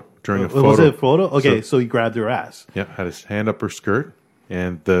grabbed photo. her. During a Was photo. it a photo? Okay, So- so he grabbed her ass. Yeah, had his hand up her skirt,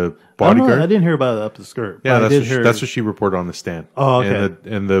 and the I don't know, bodyguard. I didn't hear about it up the skirt. Yeah, but I that's did what, hear. that's what she reported on the stand. Oh, okay.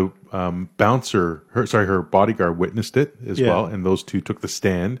 And the bouncer, her bodyguard witnessed it as Yeah. well, and those two took the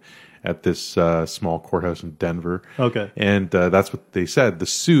stand at this small courthouse in Denver. Okay. And that's what they said. The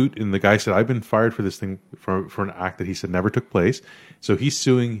suit, and the guy said, I've been fired for this thing, for an act that he said never took place. So he's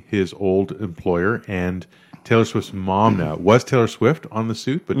suing his old employer and Taylor Swift's mom now. It was Taylor Swift on the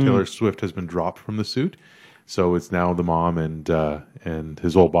suit, but Taylor Swift has been dropped from the suit. So it's now the mom and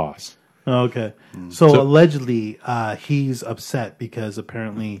his old boss. Okay, so allegedly he's upset because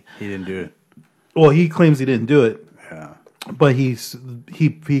apparently, He didn't do it. well, he claims he didn't do it. Yeah. But he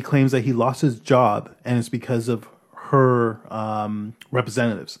claims that he lost his job, and it's because of her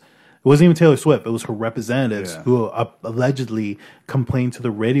representatives. It wasn't even Taylor Swift; it was her representatives Yeah. who allegedly complained to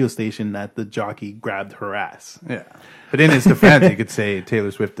the radio station that the jockey grabbed her ass. Yeah. But in his defense, you could say Taylor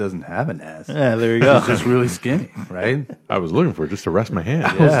Swift doesn't have an ass. Yeah, there you She's go. just really skinny, right? I was looking for it just to rest my hand.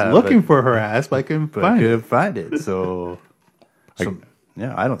 I Yeah, was looking for her ass, but I couldn't But find it. couldn't find it. So,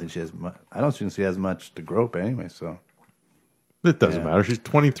 yeah, I don't think she has much. I don't think she has much to grope anyway. So It doesn't matter. She's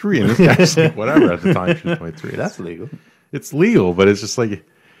 23, and this guy's like, whatever at the time she's 23. that's legal. It's legal, but it's just like,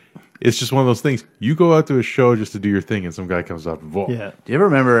 it's just one of those things. You go out to a show just to do your thing, and some guy comes up and vote. Yeah, Do you ever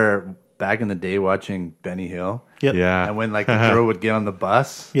remember back in the day watching Benny Hill? yep. Yeah. And when like the girl would get on the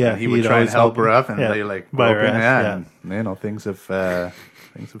bus, Yeah, and he would he'd try and always help help her her. up, and Yeah, they like by her groping, ass, and, you know, things have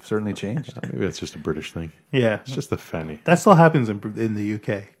certainly changed. Maybe it's just a British thing. Yeah. It's just a fanny. That still happens in the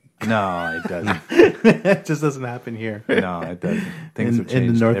UK. No, it doesn't. It just doesn't happen here. No, it doesn't. Things have changed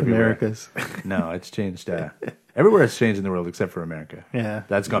in the North everywhere. Americas. No, it's changed. Everywhere has changed in the world except for America. Yeah.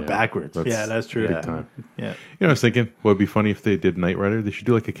 That's gone Yeah, backwards. Yeah, that's true. Yeah. Time. Yeah. You know, I was thinking, what would be funny if they did Knight Rider? They should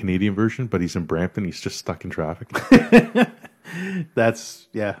do like a Canadian version, but he's in Brampton. He's just stuck in traffic. That's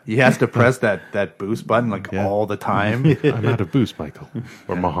He has to press that boost button like Yeah. all the time. I'm out of boost, Michael.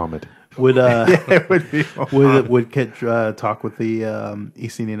 Or Mohammed. would It would be. would Kit talk with the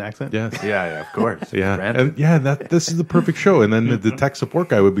East Indian accent? Yes. Yeah, of course. Yeah, Brandon. and this is the perfect show. And then the tech support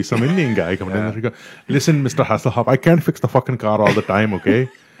guy would be some Indian guy coming in and go, "Listen, Mr. Hasselhoff, I can't fix the fucking car all the time, okay?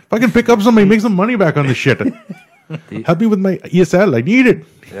 If I can pick up somebody, make some money back on this shit. Help me with my ESL. I need it."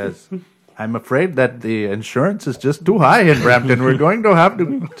 Yes. I'm afraid that the insurance is just too high in Brampton. We're going to have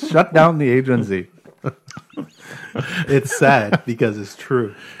to shut down the agency. It's sad because it's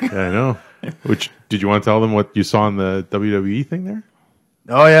true. Yeah, I know. Which did you want to tell them what you saw in the WWE thing there?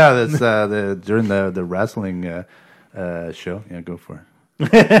 Oh yeah, that's during the wrestling show. Yeah, go for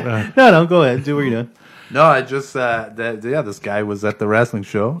it. No, go ahead. Do what you're doing. No, I just this guy was at the wrestling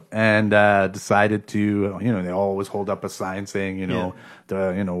show and decided to they always hold up a sign saying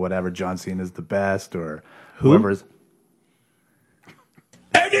whatever John Cena is the best or whoever's.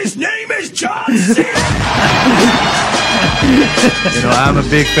 And his name is John Cena. I'm a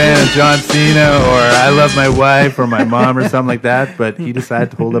big fan of John Cena or I love my wife or my mom or something like that. But he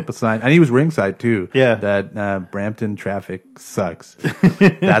decided to hold up a sign and he was ringside too. Yeah. That Brampton traffic sucks.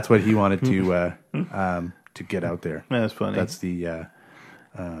 That's what he wanted to get out there. That's funny. That's the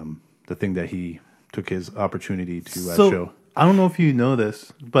thing that he took his opportunity to show. I don't know if you know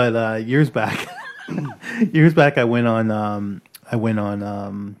this, but years back, I went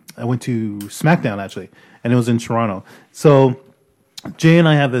to SmackDown actually, and it was in Toronto. So Jay and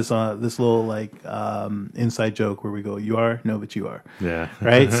I have this little like inside joke where we go, "You are no, but you are." Yeah.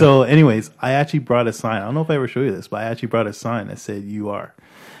 Right. So, anyways, I actually brought a sign. I don't know if I ever showed you this, but I actually brought a sign that said "You are."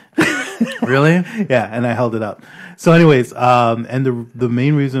 Really? Yeah, and I held it up. So, anyways, and the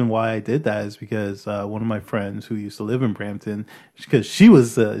main reason why I did that is because one of my friends who used to live in Brampton, because she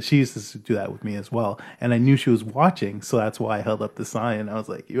used to do that with me as well, and I knew she was watching, so that's why I held up the sign. And I was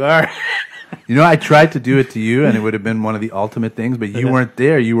like, "You are." You know, I tried to do it to you, and it would have been one of the ultimate things, but you weren't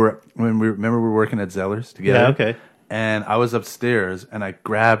there. You were remember we were working at Zeller's together. Yeah, okay. And I was upstairs, and I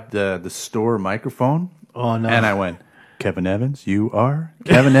grabbed the store microphone. Oh no! And I went, Kevin Evans, you are.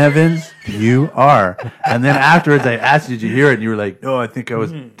 Kevin Evans, you are. And then afterwards, I asked you, did you hear it? And you were like, no, I think I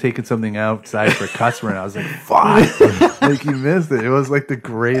was taking something outside for a customer. And I was like, fuck. Like, you missed it. It was like the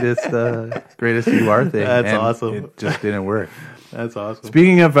greatest you are thing. That's and awesome. It just didn't work. That's awesome.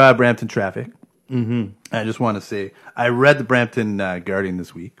 Speaking of Brampton traffic, I just want to say, I read the Brampton Guardian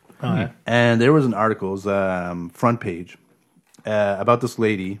this week. And there was an article, it was, front page, about this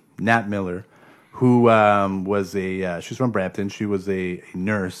lady, Nat Miller, who was she's from Brampton. She was a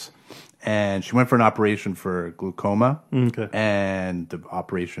nurse, and she went for an operation for glaucoma. Okay. And the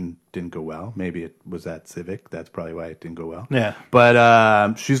operation didn't go well. Maybe it was at Civic. That's probably why it didn't go well. Yeah.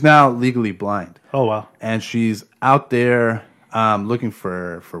 But she's now legally blind. Oh wow. And she's out there looking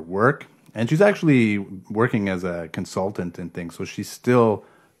for work. And she's actually working as a consultant and things. So she's still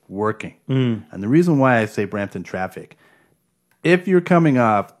working. And the reason why I say Brampton traffic, if you're coming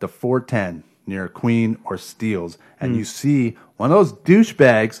off the 410 near Queen or Steeles, and you see one of those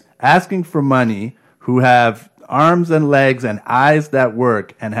douchebags asking for money who have arms and legs and eyes that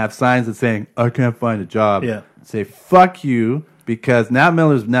work and have signs that saying, I can't find a job. Yeah. Say, fuck you, because Nat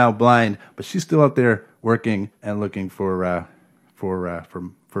Miller's now blind, but she's still out there working and looking for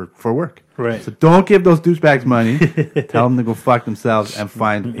work. Right. So don't give those douchebags money. Tell them to go fuck themselves and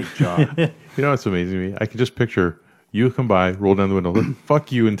find a job. You know what's amazing to me? I can just picture you come by, roll down the window, look, fuck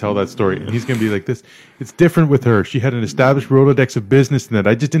you, and tell that story. And he's going to be like this. It's different with her. She had an established Rolodex of business and that.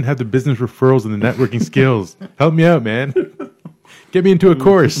 I just didn't have the business referrals and the networking skills. Help me out, man. Get me into a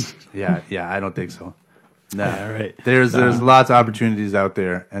course. Yeah, I don't think so. No. Yeah, right. There's lots of opportunities out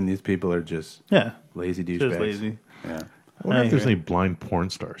there, and these people are just Yeah. lazy douchebags. Just lazy. Yeah. I wonder I if there's agree. any blind porn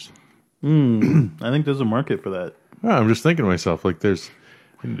stars. I think there's a market for that. Oh, I'm just thinking to myself, like there's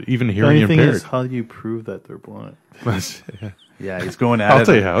even The hearing only thing impaired. is, how do you prove that they're blind? Yeah, he's going at it. I'll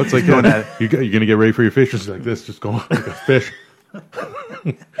tell you how. It's like going at it. you're going to get ready for your fish. It's like this, just going like a fish.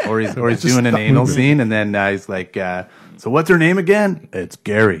 Or he's Just doing an stop anal moving. scene, and then he's like, so what's her name again? It's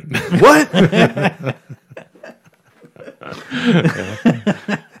Gary. What?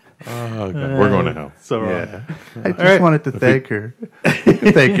 Oh, God. We're going to hell. So wrong. Yeah. I just wanted to thank her. You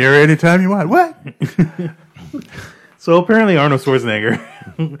can thank Gary anytime you want. What? So apparently Arnold Schwarzenegger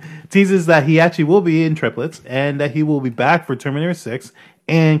teases that he actually will be in Triplets and that he will be back for Terminator 6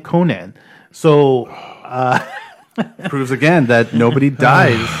 and Conan. So Proves again that nobody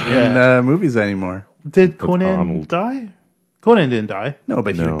dies in movies anymore. did Conan Arnold. die? Conan didn't die. No,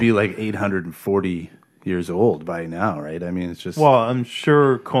 but No. he'd be like 840 years old by now, right? I mean, it's just... Well, I'm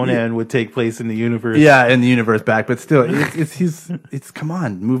sure Conan would take place in the universe. yeah, in the universe back, but still, it's come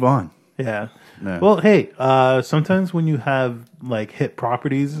on, move on. Yeah. Yeah. Well, hey, sometimes when you have like hit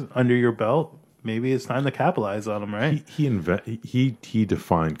properties under your belt, maybe it's time to capitalize on them, right? He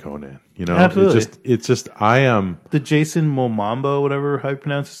defined Conan. You know, Absolutely. It's just I am. The Jason Momoa, whatever how you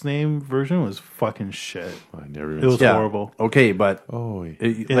pronounce his name, version was fucking shit. I never. It was Yeah. horrible. Okay, but Oh, like,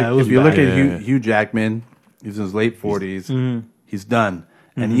 it was if you look bad. at Yeah. Hugh Jackman, he's in his late 40s. He's done.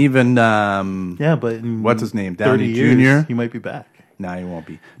 And even Yeah, but in What's his name? 30 Downey years, Jr.? he might be back. no, he won't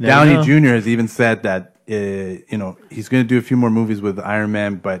be. Never know. Downey Jr. has even said that he's going to do a few more movies with Iron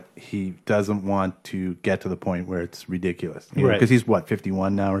Man, but he doesn't want to get to the point where it's ridiculous. Right. Because he's what,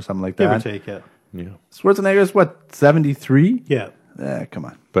 51 now or something like Give or that. take, yeah. yeah. Schwarzenegger's what, 73? Yeah. Come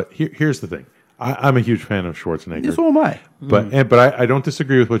on. But here's the thing. I'm a huge fan of Schwarzenegger. So am I. But I don't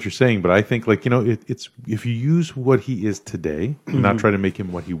disagree with what you're saying. But I think it's if you use what he is today, and not try to make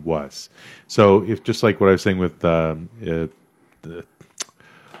him what he was. So if just like what I was saying with oh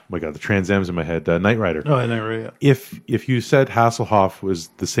my God, the Trans Am's in my head, Knight Rider. Oh, I never, yeah. If you said Hasselhoff was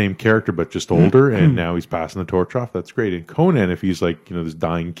the same character but just older, and now he's passing the torch off, that's great. And Conan, if he's like this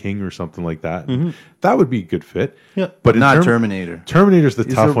dying king or something like that, that would be a good fit. Yeah. But in Not Terminator. Terminator's the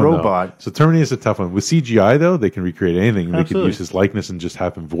He's tough a one, robot. though. So Terminator's a tough one. With CGI, though, they can recreate anything. They could Absolutely. use his likeness and just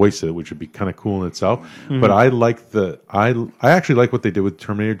have him voice it, which would be kind of cool in itself. Mm-hmm. But I like I actually like what they did with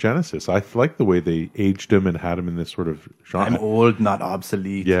Terminator Genesis. I like the way they aged him and had him in this sort of genre. I'm old, not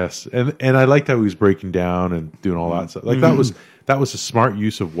obsolete. Yes, and I liked how he was breaking down and doing all that stuff. Like that was a smart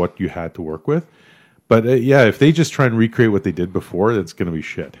use of what you had to work with. But yeah, if they just try and recreate what they did before, that's going to be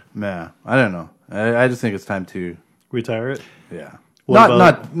shit. Yeah, I don't know. I just think it's time to, Retire it. yeah. What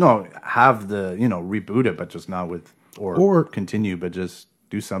Have the, reboot it, but just not with, or continue, but just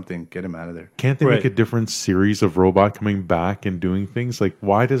do something, get him out of there. Can't they Right. make a different series of robot coming back and doing things? Like,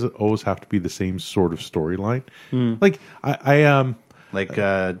 why does it always have to be the same sort of storyline? Like, I Like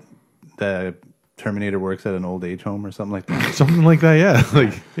the Terminator works at an old age home or something like that. something like that. Yeah,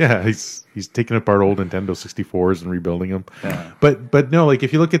 like he's taking apart old Nintendo 64s and rebuilding them. Yeah. But no, like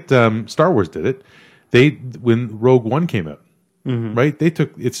if you look at Star Wars did it. When Rogue One came out, right?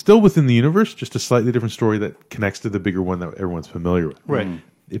 It's still within the universe, just a slightly different story that connects to the bigger one that everyone's familiar with. Right.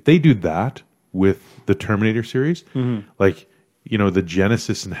 If they do that with the Terminator series, like the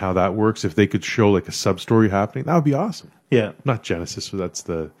Genesis and how that works, if they could show like a sub story happening, that would be awesome. Yeah. Not Genesis, so that's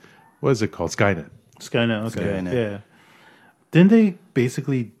what is it called? Skynet. Skynet. Okay. Skynet. Yeah. Didn't they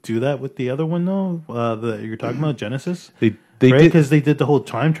basically do that with the other one though? That you're talking about, Genesis. They right? did Because they did the whole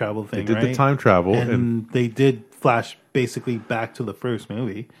time travel thing. they did right? the time travel and they did flash basically back to the first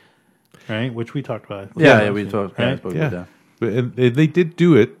movie, right? Which we talked about. We talked Right? about yeah. that. And they did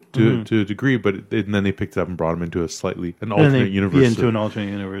do it to a degree, but and then they picked it up and brought him into an And alternate they, universe. Yeah, into an alternate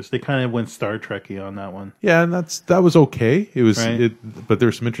universe. They kind of went Star Trekky on that one. Yeah, and that was okay. It was, Right. but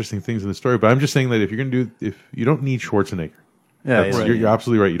there's some interesting things in the story. But I'm just saying that if you're going to if you don't need Schwarzenegger, Yeah, That's- yeah. you're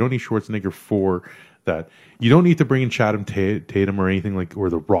absolutely right. You don't need Schwarzenegger for that. You don't need to bring in Chatham Tatum or anything like, or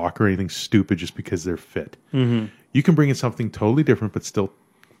The Rock or anything stupid just because they're fit. Mm-hmm. You can bring in something totally different, but still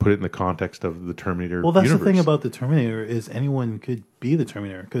put it in the context of the Terminator. Well, that's universe. the thing about the Terminator is anyone could be the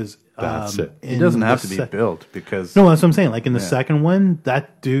Terminator because That's it. It doesn't have to be built because No, that's what I'm saying. Like in the second one,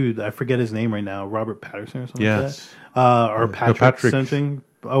 that dude, I forget his name right now, Robert Patterson or something Yes. like that. Or Patrick, Patrick- something.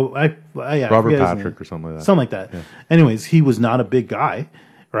 Oh, yeah, I Robert forget his Patrick name. or something like that. Something like that. Anyways, he was not a big guy,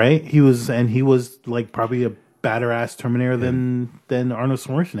 right? He was like probably a badder ass Terminator than Arnold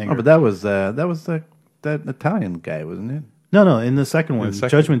Schwarzenegger. Oh, but that was that Italian guy, wasn't it? No, in the second one, second-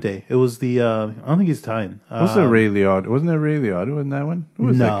 Judgment Day, it was the I don't think he's Italian. Wasn't it Ray Liotta? Wasn't it Ray Liotta in that one? Who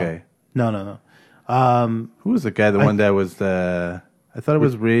was that guy? No. Who was the guy? The one that was the? I thought it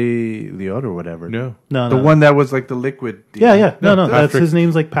was Ray Liotta or whatever. No. The one that was like the liquid. Yeah. No. That's Patrick- his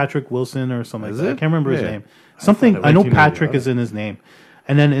name's like Patrick Wilson or something like that. I it? can't remember his Yeah. name. Something thought I it know was Patrick 1988. is in his name.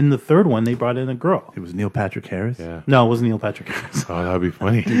 And then in the third one they brought in a girl. It was Neil Patrick Harris. Yeah. No, it wasn't Neil Patrick Harris. Oh, that'd be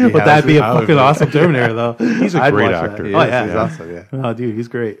funny. But that'd be a That would fucking be- awesome Terminator though. He's a I'd great watch that. actor. He Oh is. yeah. He's awesome. Yeah. Oh dude, he's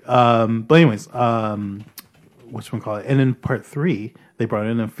great. But anyways, whatchamacallit? And in part 3, they brought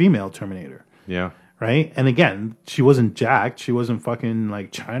in a female Terminator. Yeah. Right? And again, she wasn't jacked. She wasn't fucking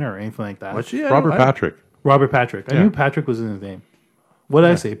like China or anything like that. Was she? Robert Patrick. Robert Patrick. I Yeah. knew Patrick was in his name. What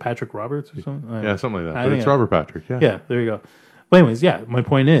did I say? Patrick Roberts or something? Yeah, something like that. I But think it's I- Robert Patrick. Yeah. Yeah, there you go. But anyways, yeah, my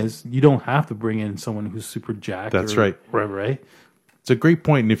point is you don't have to bring in someone who's super jacked. That's or right. Whatever, right? It's a great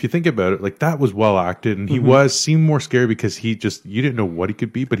point. And if you think about it, like that was well acted and he seemed more scary because you didn't know what he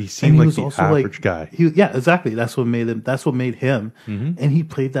could be, but he seemed like the average guy. Yeah, exactly. That's what made him. That's what made him. And he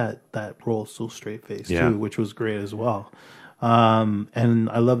played that role so straight faced Yeah. too, which was great as well. And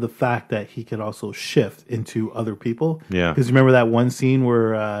I love the fact that he could also shift into other people. Yeah. because remember that one scene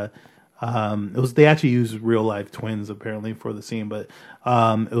where it was they actually used real life twins apparently for the scene, but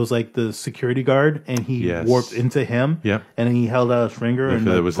it was like the security guard and he Yes. warped into him. Yep. and then he held out his finger and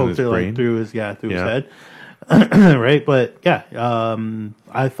that like, was in poked his it brain? like through his his Yeah. head. Right, but yeah,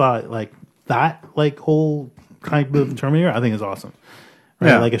 I thought like that like whole kind of Terminator I think is awesome. Right,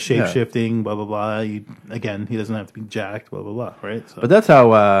 Yeah, like a shape yeah. shifting, blah blah blah. Again, he doesn't have to be jacked, blah blah blah. Right, so But that's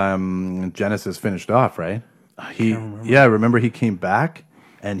how Genesis finished off, right? Remember he came back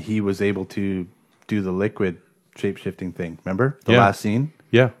and he was able to do the liquid shape shifting thing. Remember the Yeah. last scene?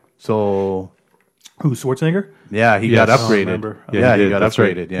 Yeah. So who Schwarzenegger? yeah, he Yes. got Oh, I upgraded. remember. Yeah, he he did. got That's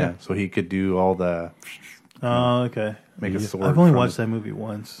right. upgraded. Yeah. So he could do all the Oh, okay. make a sword. I've only from watched it. that movie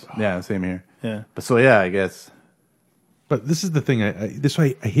once. Yeah, same here. Yeah. But so yeah, I guess. But this is the thing. I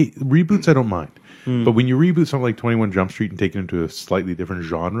hate reboots. I don't mind. But when you reboot something like 21 Jump Street and take it into a slightly different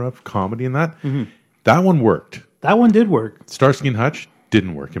genre of comedy and that one worked. That one did work. Starsky and Hutch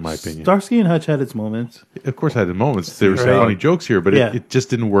didn't work, in my opinion. Starsky and Hutch had its moments. Of course, I had moments. There were some Right. funny jokes here, but Yeah. it just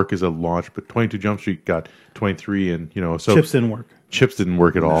didn't work as a launch. But 22 Jump Street got 23, and so Chips didn't work. Chips didn't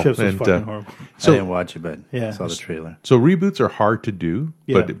work at all. Chips was And, fucking horrible. So- I didn't watch it, but Yeah. I saw the trailer. So reboots are hard to do,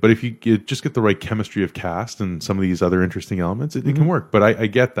 Yeah. but if you just get the right chemistry of cast and some of these other interesting elements, it Mm-hmm. can work. But I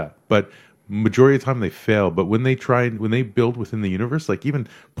get that. But majority of the time they fail. But when they build within the universe, like even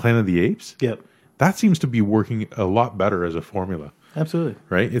Planet of the Apes, Yep. that seems to be working a lot better as a formula, Absolutely.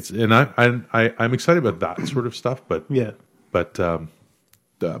 right? I'm excited about that sort of stuff. But Yeah. but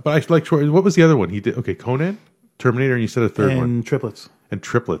I like Troy. What was the other one he did? Okay, Conan, Terminator, and you said a third one, And triplets. and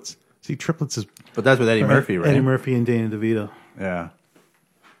Triplets. See, Triplets is But that's with Eddie Murphy, right? Eddie Murphy and Danny DeVito. Yeah.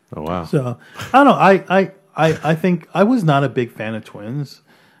 oh wow. So I don't know. I think I was not a big fan of Twins,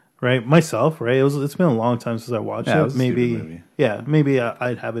 right? Myself, right? It's been a long time since I watched Yeah, it it. was a stupid Maybe, movie. yeah, maybe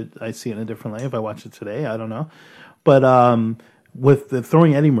I'd see it in a different light if I watched it today. I don't know, but with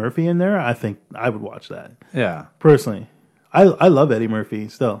throwing Eddie Murphy in there, I think I would watch that Yeah. personally. I love Eddie Murphy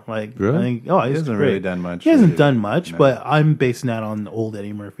still. Like, Really? I think, He he's hasn't great. really done much. He hasn't really. done much, No. but I'm basing that on old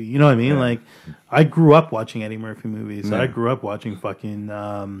Eddie Murphy. You know what I mean? Yeah. Like, I grew up watching Eddie Murphy movies. Yeah. I grew up watching fucking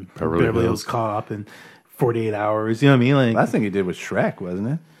Beverly Beverly Hills Hills. Cop and 48 Hours. You know what I mean? Like, Last thing he did was Shrek, wasn't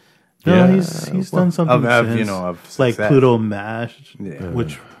it? no, Yeah. he's done something Of, since, you know, of like success. Pluto Mash, Yeah.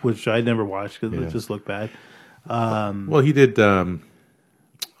 which I never watched because Yeah. it just looked bad. Well, he did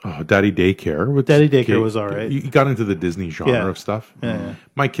Daddy Daycare. Which Daddy Daycare was all right. He got into the Disney genre Yeah. of stuff. Yeah, yeah.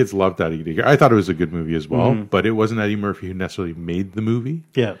 My kids loved Daddy Daycare. I thought it was a good movie as well, but it wasn't Eddie Murphy who necessarily made the movie.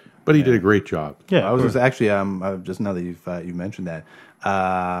 Yeah, But he did a great job. yeah. I was just actually just now that you mentioned that.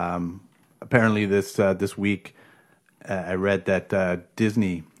 Apparently this week I read that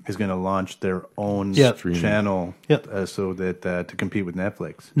Disney is going to launch their own Yep. channel, Yep. so that to compete with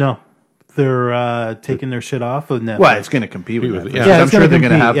Netflix. No, they're taking their shit off of Netflix. Well, it's going to compete with Compete Netflix. with- yeah, I'm it's sure gonna they're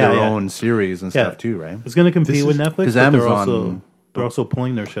going to compete, have their yeah. own series and Yeah. stuff too, right? It's going to compete This with is- Netflix, 'cause but Amazon- they're also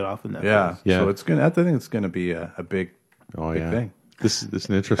pulling their shit off of Netflix. Yeah, Yeah. So I think it's going to be a big, Oh, big yeah. thing. This is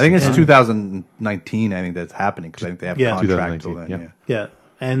an I interesting. think it's time. 2019. I think that's happening because I think they have Yeah. contract till 2019, then. yeah. Yeah. Yeah,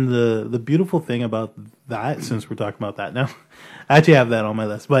 and the beautiful thing about that, since we're talking about that now, I actually have that on my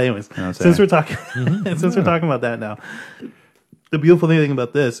list. But anyways, since we're talking, since we're talking about that now, the beautiful thing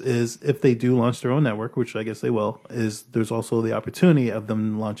about this is if they do launch their own network, which I guess they will, is there's also the opportunity of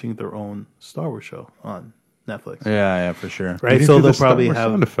them launching their own Star Wars show on Netflix. Yeah, for sure. Right, You didn't so do they'll the Star probably Wars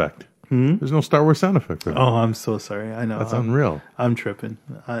have. sound effect. There's no Star Wars sound effect. For that. Oh, I'm so sorry. I know. That's unreal. I'm tripping.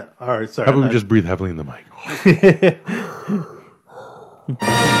 All right, sorry. How about I'm we not- just breathe heavily in the mic?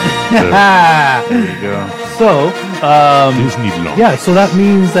 There you go. So, Disney launch. yeah, so that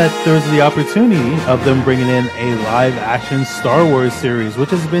means that there's the opportunity of them bringing in a live action Star Wars series, which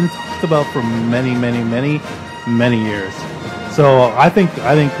has been talked about for many, many, many, many years. So I think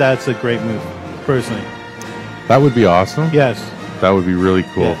that's a great move, personally. That would be awesome. Yes, That would be really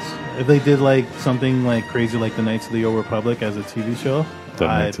cool. yes. If they did like something like crazy, like the Knights of the Old Republic as a TV show, The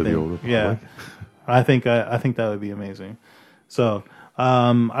I Knights of the think- Old Republic. yeah, I think that would be amazing. So.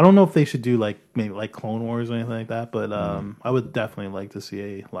 I don't know if they should do like maybe like Clone Wars or anything like that, but I would definitely like to see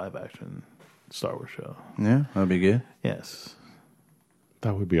a live action Star Wars show. Yeah, that'd be good. Yes.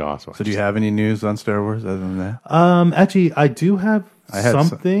 That would be awesome. So, do you have any news on Star Wars other than that? Actually, I do have I had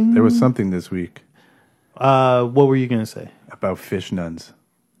something. there was something this week What were you gonna say? about fish nuns.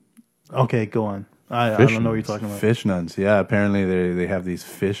 Okay, go on. I Fish don't know what you're nuns. talking about. Fish nuns. Yeah, apparently they have these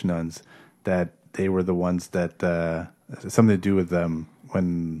fish nuns that they were the ones that something to do with them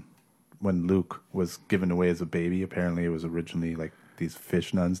when Luke was given away as a baby. Apparently, it was originally like these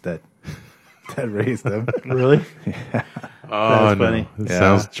fish nuns that raised them. Really? Oh, That's no. funny. It Yeah.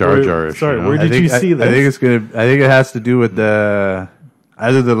 sounds Jar Jar-ish. Sorry, you know? where did you see this? I think it's gonna. I think it has to do with the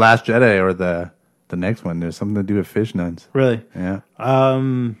either the Last Jedi or the next one. There's something to do with fish nuns. Really? Yeah,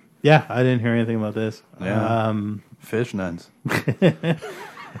 Yeah, I didn't hear anything about this. Yeah. Fish nuns.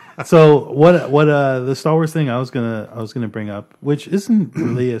 So what the Star Wars thing I was gonna bring up, which isn't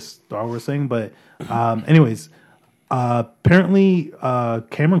really a Star Wars thing, but anyways, apparently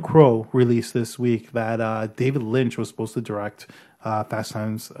Cameron Crowe released this week that David Lynch was supposed to direct Fast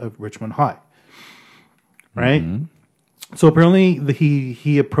Times at Richmond High, right? So apparently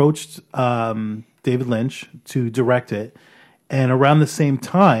he approached David Lynch to direct it, and around the same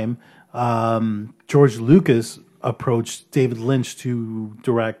time, George Lucas approached David Lynch to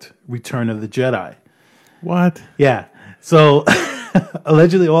direct Return of the Jedi. What? Yeah. So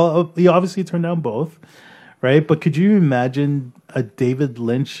allegedly, well, he obviously turned down both, right? But could you imagine a David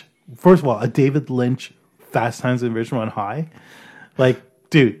Lynch? First of all, a David Lynch Fast Times at Ridgemont High, like,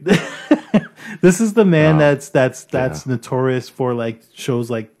 dude. This is the man that's notorious for like shows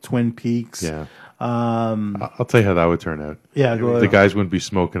like Twin Peaks. Yeah. I'll tell you how that would turn out. Yeah, go The ahead. guys wouldn't be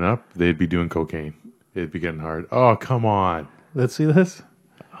smoking up. They'd be doing cocaine. It'd be getting hard. Oh, come on. Let's see this.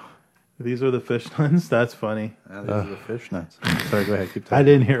 These are the fish nuns. That's funny. These are the fish nuts. Sorry, go ahead. Keep talking. I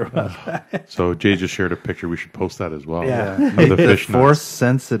didn't hear about that. So Jay just shared a picture. We should post that as well. Yeah. Of the The fish nuts.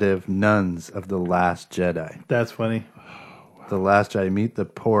 Force-sensitive nuns of the Last Jedi. That's funny. The Last Jedi meet the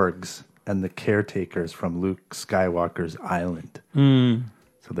Porgs and the caretakers from Luke Skywalker's island.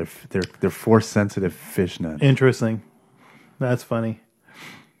 So they're Force-sensitive fish nuns. Interesting. That's funny.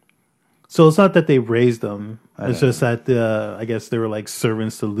 So it's not that they raised them. It's just that I guess they were like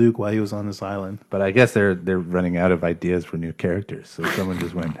servants to Luke while he was on this island. But I guess they're running out of ideas for new characters. So someone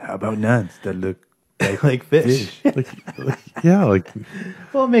just went, "How about nuns that look like Like fish. Yeah, like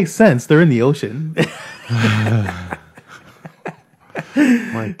Well, it makes sense. They're in the ocean.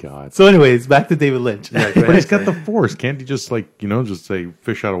 my God. So, anyways, back to David Lynch. But he's got the force. Can't he just just say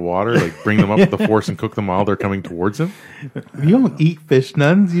fish out of water, like bring them up with the force and cook them while they're coming towards him? You don't eat fish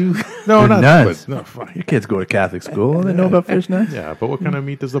nuns. You No, not nuns. but, no, fine. Your kids go to Catholic school. They know about fish nuts. Yeah, but what kind of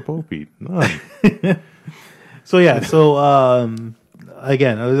meat does the Pope eat? None. So yeah, so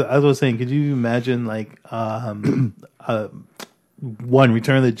again, as I was saying, could you imagine like one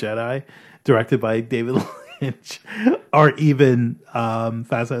Return of the Jedi directed by David Lynch, or even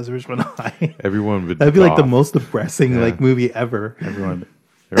Fast Times at Ridgemont High? Everyone would. That'd be like the cough. most depressing like movie ever. Everyone.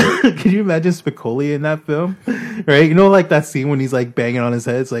 Could you imagine Spicoli in that film? Right? You know, like that scene when he's like banging on his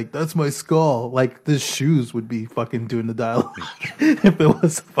head. It's like, that's my skull. Like the shoes would be fucking doing the dialogue if it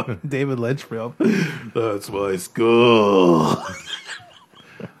was a fucking David Lynch film. That's my skull.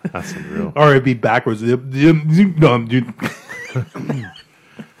 That's unreal. Or it'd be backwards.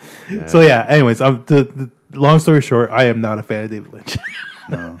 So yeah. Anyways, the long story short, I am not a fan of David Lynch.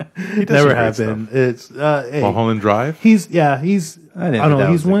 No. Never have been. It's hey, Mulholland Drive. he's I didn't I think don't that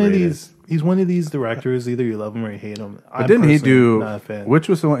know. was He's the one of greatest. these. He's one of these directors. Either you love him or you hate him. But didn't he do? Not a fan. Which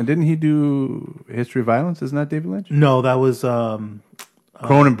was the one? Didn't he do History of Violence? Isn't that David Lynch? No, that was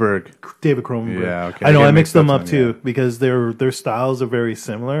Cronenberg. David Cronenberg. Yeah, okay. I know. I I get mixed them mixed up up too on, yeah. because their styles are very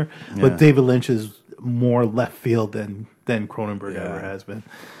similar. Yeah. But David Lynch is more left field than Cronenberg Yeah. ever has been.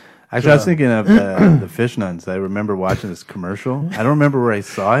 Actually, I was thinking of the fish nuns. I remember watching this commercial. I don't remember where I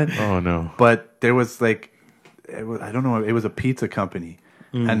saw it. Oh no. But there was I don't know, it was a pizza company.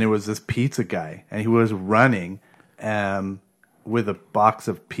 And there was this pizza guy, and he was running with a box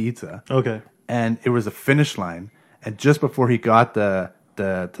of pizza. Okay. And it was a finish line. And just before he got to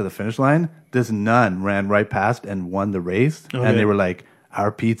the finish line, this nun ran right past and won the race. Okay. And they were like,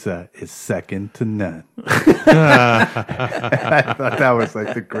 "Our pizza is second to none." I thought that was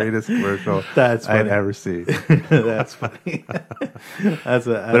like the greatest commercial That's I'd funny. ever seen. That's funny.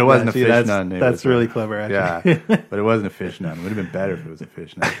 But it wasn't a fish nun. It That's was really clever, actually. Yeah, but it wasn't a fish nun. It would have been better if it was a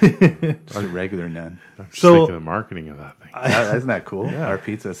fish nun. Just a regular nun. I'm just So- thinking of the marketing of that thing. Isn't that cool? Our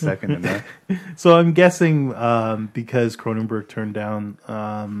pizza is second to none. So I'm guessing because Cronenberg turned down,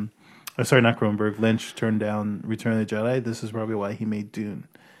 sorry, not Cronenberg, Lynch turned down Return of the Jedi. This is probably why he made Dune.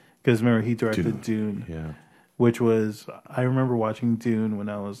 Because remember, he directed Dune, Yeah. which was, I remember watching Dune when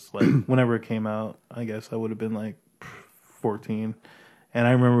I was like, whenever it came out, I guess I would have been like 14. And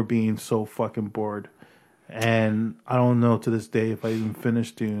I remember being so fucking bored. And I don't know to this day if I even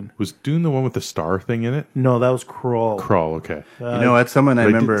finished Dune. Was Dune the one with the star thing in it? No, that was Crawl. Crawl. Okay. You know what? Someone I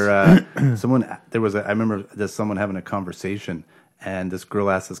Like remember. I remember there's someone having a conversation, and this girl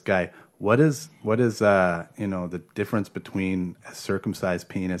asked this guy, "What is the difference between a circumcised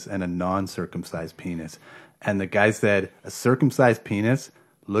penis and a non-circumcised penis?" And the guy said, "A circumcised penis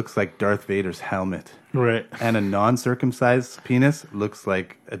looks like Darth Vader's helmet, Right. and a non-circumcised penis looks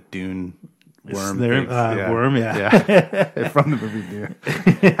like a Dune worm." There- thing." worm, yeah. yeah, from the movie Dune.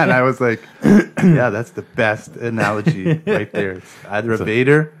 And I was like, "Yeah, that's the best analogy right there. It's either a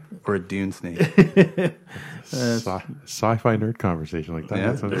Vader or a Dune snake." Sci-fi nerd conversation like that.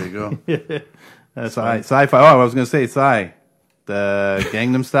 Yeah, That's there you go. That's fine. Sci-fi. Oh, I was going to say sci. The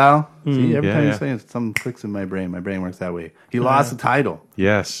Gangnam Style. See, every Yeah, time you yeah. say it, something clicks in my brain. My brain works that way. He lost the title.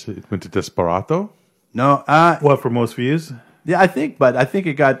 Yes. It went to Desperado. No, What, for most views? yeah, I think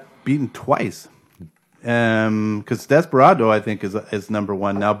it got beaten twice. Because Desperado, I think, is number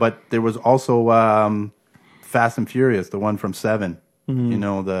one now. But there was also Fast and Furious, the one from 7. You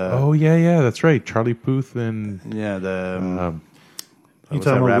know the Oh yeah, that's right. Charlie Puth and yeah the. You what's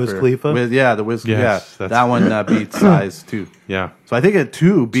talking that about Wiz rapper? Khalifa? The Wiz. Yes, yeah, that's- that one beat Size too. yeah. So I think it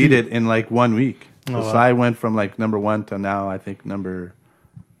too beat it in like 1 week. So Oh, wow. Psy went from like number 1 to now I think number.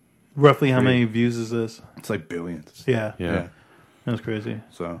 Roughly how many views is this? It's like billions. Yeah. Yeah. That's crazy.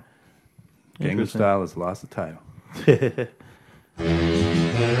 So Gangnam Interesting. Style has lost the title.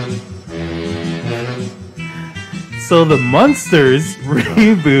 So the Munsters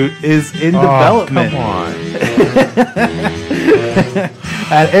reboot is in Oh, development. come on.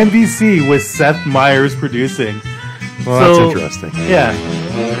 at NBC with Seth Meyers producing. Well, So- that's interesting.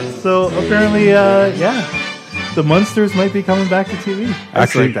 Yeah. So apparently, the Munsters might be coming back to TV. I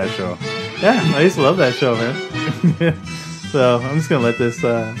Actually- like that show. Yeah, I used to love that show, man. So I'm just gonna let this.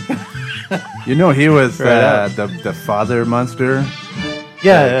 You know, he was Right out. the father Munster.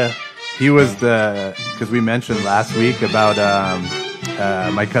 Yeah. He was because we mentioned last week about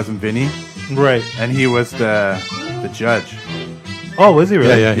my cousin Vinny, Right. and he was the judge. Oh, was he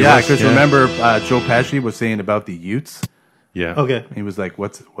really? Yeah, he Yeah, was, because yeah. remember Joe Pesci was saying about the Utes. Yeah. Okay. He was like,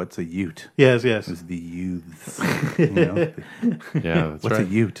 "What's a Ute?" Yes. It's the youths. You know? Yeah, that's What's right. a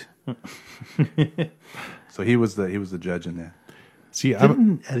Ute? So he was the judge in that. See, I'm,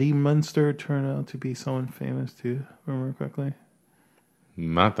 Didn't Eddie Munster turn out to be someone famous too? If I remember correctly.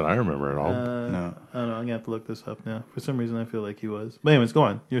 not that I remember at all. No. I don't know. I'm gonna have to look this up now. For some reason, I feel like he was. But anyways, go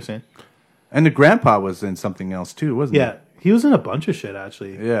on. You're saying? And the grandpa was in something else too, wasn't Yeah, he was in a bunch of shit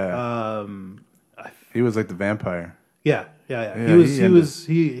actually. he? Yeah. He was like the vampire. Yeah. Yeah,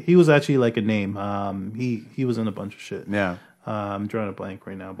 He was actually like a name. He was in a bunch of shit. Yeah. I'm drawing a blank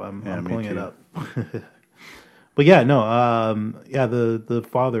right now, but I'm me pulling it too. up. But yeah, no, the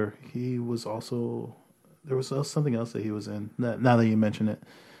father, he was also, there was something else that he was in. Now that you mention it,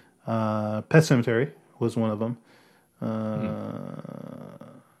 Pet Cemetery was one of them.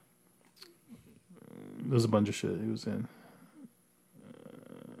 There was a bunch of shit he was in.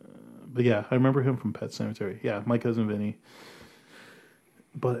 But yeah, I remember him from Pet Cemetery. Yeah, My Cousin Vinny.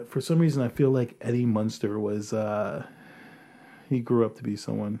 But for some reason, I feel like Eddie Munster was, he grew up to be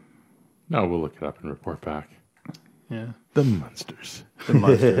someone. No, we'll look it up and report back. Yeah. The Munsters. The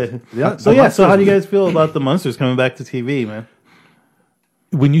Munsters. So how do you guys feel about the Munsters coming back to TV, man?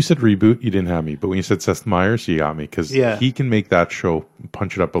 When you said reboot, you didn't have me. But when you said Seth Meyers, you got me. Because Yeah. he can make that show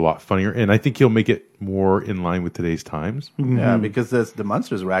punch it up a lot funnier. And I think he'll make it more in line with today's times. Yeah, because the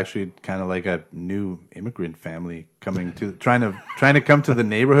Munsters were actually kind of like a new immigrant family trying to come to the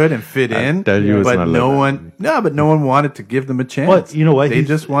neighborhood and fit in. tell you it's but not no like one, but no one wanted to give them a chance. But you know what? They He's-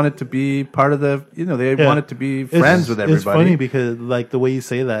 just wanted to be part of the. They Yeah. wanted to be friends with everybody. It's funny because like the way you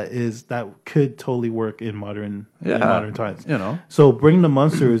say that is that could totally work in modern times. You know. So bring the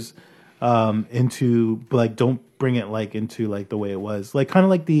Munsters into like don't bring it like into like the way it was, like kind of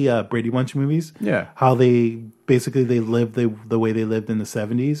like the Brady Bunch movies. Yeah. How they basically they lived the way they lived in the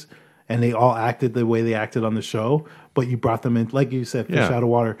 70s, and they all acted the way they acted on the show. But you brought them in, like you said, fish Yeah. out of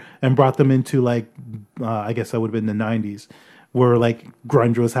water, and brought them into like I guess that would have been the 90s, where like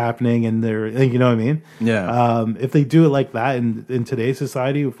grunge was happening, and they're you know what I mean? Yeah. If they do it like that in today's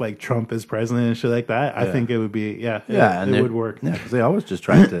society with like Trump as president and shit like that, I think it would be and it would work. Yeah, because they always just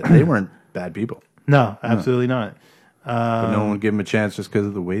tried to. They weren't bad people, No, absolutely not. but no one would give them a chance just because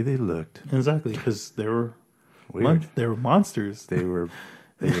of the way they looked. Exactly, because they were Weird. they were monsters. They were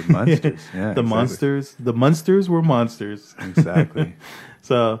monsters. Yeah, The Munsters were monsters. Exactly.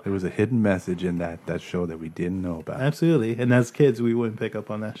 So There was a hidden message in that show that we didn't know about. absolutely, and as kids, we wouldn't pick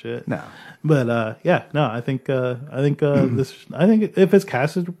up on that shit. No. But I think if it's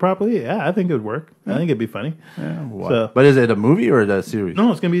casted properly, I think it would work. I think it'd be funny. Yeah, what? So- But is it a movie or a series?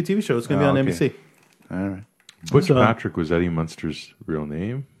 No, it's gonna be a TV show. It's gonna be Oh, on okay. NBC. All right. Butch So- Patrick was Eddie Munster's real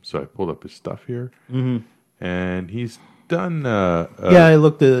name. So I pulled up his stuff here. Mm-hmm. And he's done... Yeah, I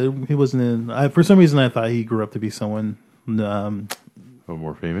looked at. He wasn't in. For some reason, I thought he grew up to be someone.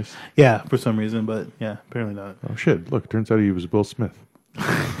 more famous. Yeah, for some reason, but yeah, apparently not. Oh, shit. Look, turns out he was Will Smith.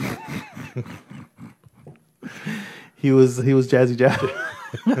 He was Jazzy Jeff.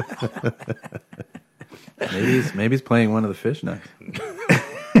 Maybe he's playing one of the fish nuts.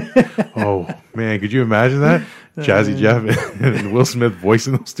 Oh, man. Could you imagine that? Jazzy Jeff and Will Smith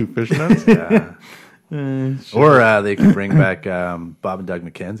voicing those two fish nuts? Yeah. Or they could bring back Bob and Doug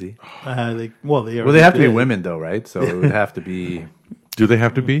McKenzie. They Have to be women though, right? So it would have to be. Do they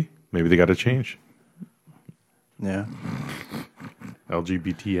have to be? Maybe they got to change. Yeah.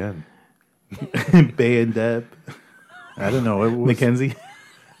 LGBTN. Bay and Deb I don't know. It was, Mackenzie.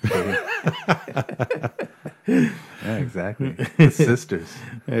 Yeah, exactly. The sisters.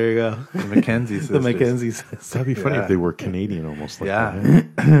 There you go. The Mackenzie sisters. The Mackenzies. That'd be funny Yeah. if they were Canadian almost like Yeah.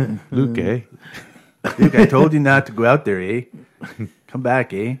 that. Luke, eh? Luke, I told you not to go out there, eh? Come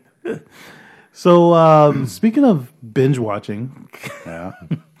back, eh? So speaking of binge watching, Yeah.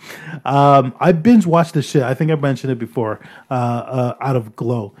 I binge watched this shit. I think I mentioned it before. Out of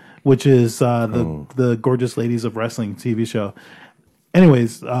Glow, which is the Gorgeous Ladies of Wrestling TV show.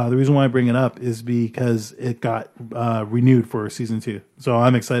 anyways, the reason why I bring it up is because it got renewed for season 2. So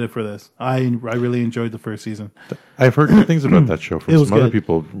I'm excited for this. I really enjoyed the first season. I've heard good things about that show It from was some other good.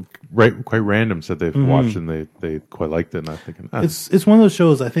 people. Quite random said they've watched and they quite liked it. And I'm thinking, It's one of those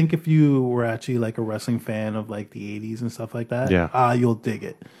shows. I think if you were actually like a wrestling fan of like the 80s and stuff like that, Yeah. you'll dig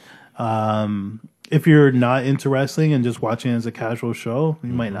it. If you're not into wrestling and just watching it as a casual show,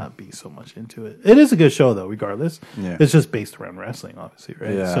 you might not be so much into it. It is a good show though, regardless. Yeah. It's just based around wrestling, obviously,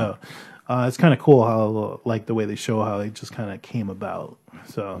 right? Yeah. So it's kind of cool how like the way they show how it just kind of came about.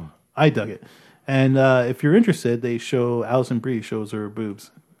 So I dug it. And if you're interested, they show Alison Brie shows her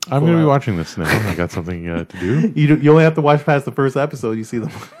boobs. I'm going to be watching this now. I got something to do. You only have to watch past the first episode. You see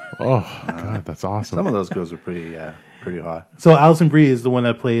them. Oh, God, that's awesome. Some of those girls are pretty hot. So Alison Brie is the one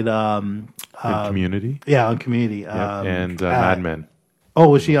that played In Community on Community. Yep. And Mad Men. Oh,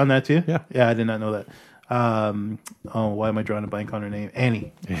 was she on that too? Yeah. Yeah, I did not know that. Why am I drawing a blank on her name?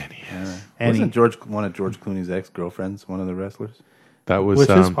 Annie. Annie. Wasn't one of George Clooney's ex-girlfriends one of the wrestlers? That was Which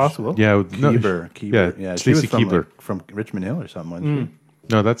is possible. Yeah, Keeber. Yeah, she was Stacey from, Keebler. from Richmond Hill or something, wasn't she?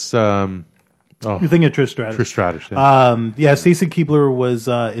 No, that's You're thinking of Trish Stratus. Trish Stratus. Yeah. Yeah, Stacey Keebler was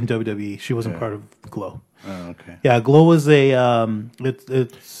in WWE. She wasn't part of Glow. Oh, okay. Yeah, Glow was a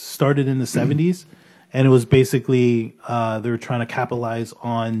it started in the 70s, and it was basically they were trying to capitalize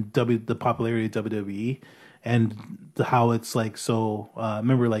on the popularity of WWE and how it's like so.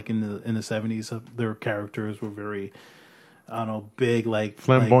 Remember, like in the 70s, their characters were very, I don't know, big, like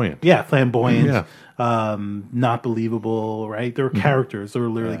Flamboyant. Flamboyant. Yeah. Not believable, right? They were characters. They were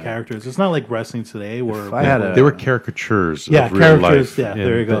literally characters. It's not like wrestling today where If I had a- They were caricatures Yeah, of real characters, life. yeah,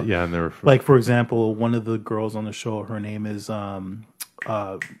 there you go. And they were like, for example, one of the girls on the show, her name is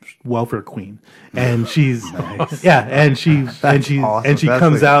Welfare Queen, and she's and she awesome. That's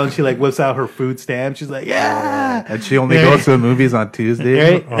comes like- out and she like whips out her food stamp. She's like, yeah, And she only goes to the movies on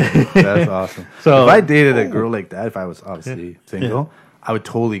Tuesday. Right? That's awesome. So- if I dated a girl like that, if I was obviously single, I would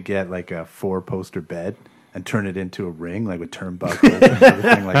totally get like a 4-poster bed and turn it into a ring, like with turnbuckles and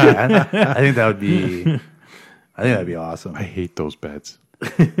everything like that. I think that'd be awesome. I hate those beds.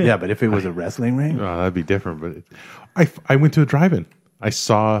 Yeah, but if it was a wrestling ring, That'd be different. But I went to a drive-in. I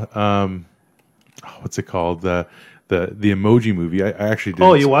saw what's it called, the Emoji Movie. I actually did.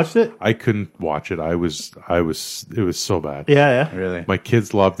 Oh, you watched it? I couldn't watch it. It was so bad. Yeah. really. My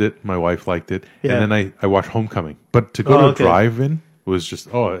kids loved it. My wife liked it. Yeah. And then I watched Homecoming. But to go Oh, to okay. a drive-in was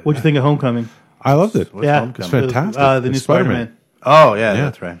just What'd you think of Homecoming? I loved it. What's Yeah, Homecoming? It's fantastic. The new It's Spider-Man. Oh yeah,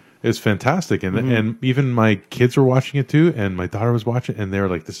 that's right. It's fantastic, and even my kids were watching it too, and my daughter was watching it, and they were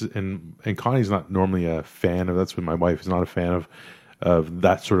like, "This is." And Connie's not normally a fan of. That's what my wife is not a fan of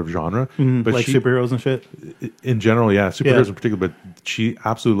that sort of genre. But Like she, superheroes and shit. in general, yeah, superheroes Yeah. in particular. But she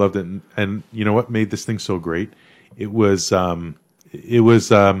absolutely loved it, and you know what made this thing so great? It was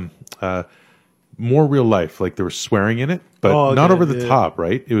more real life. Like there was swearing in it, but Oh, okay, not over the yeah. top.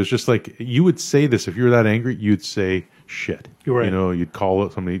 Right? It was just like you would say this if you were that angry. You'd say shit. You're right. You know, you'd call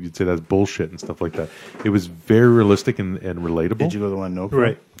it somebody. You'd say that's bullshit and stuff like that. It was very realistic and relatable. Did you go to the one? No,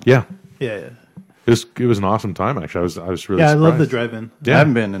 Right. Yeah. Yeah. It was an awesome time. Actually, I was really. Yeah, I surprised. love the drive-in. I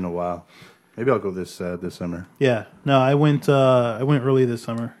haven't been in a while. Maybe I'll go this summer. Yeah, no, I went early this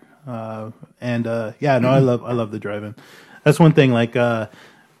summer, I love the drive-in. That's one thing. Like,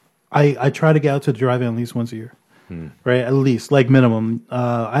 I try to get out to the drive-in at least once a year, right? At least, like minimum.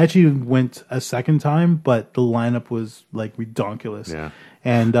 I actually went a second time, but the lineup was like redonkulous. Yeah.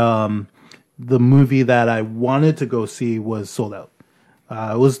 And the movie that I wanted to go see was sold out.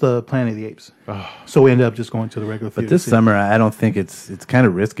 It was the Planet of the Apes. So we ended up just going to the regular theater. But this to see it. summer, I don't think it's kind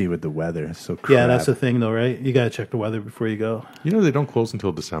of risky with the weather. It's so crap. Yeah, that's the thing, though, right? You got to check the weather before you go. You know, they don't close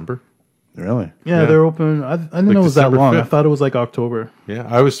until December. Really. Yeah, Yeah. they're open. I didn't Like know it was December that long. I 5th. thought it was like October. Yeah,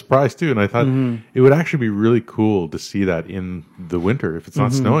 I was surprised too, and I thought it would actually be really cool to see that in the winter. If it's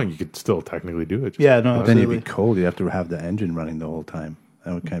not snowing, you could still technically do it. Just- Yeah, no, But then you'd absolutely. be cold. You'd have to have the engine running the whole time.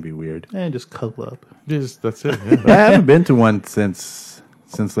 That would kind of be weird. And just cuddle up. that's it. Yeah. But I haven't been to one since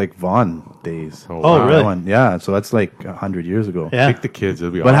like Vaughn days. Oh, Oh, wow. really? One. Yeah, so that's like 100 years ago. Yeah, Take the kids.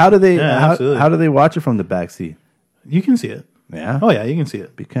 It'll be But awesome. how do they Yeah, how, absolutely. how do they watch it from the back seat? you can see it. Yeah. Oh yeah, you can see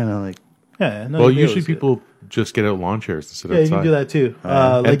it. Be kind of like Yeah. No, Well, you'll be able usually to see it. people just get out lawn chairs to sit Yeah, you outside. can do that too.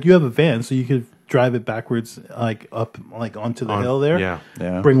 Like you have a van, so you could drive it backwards, like up, like onto the hill there.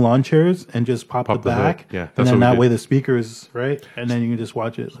 Yeah. Bring lawn chairs and just pop the the hood. back. Yeah, and that's then what we that did. way the speakers right, and then you can just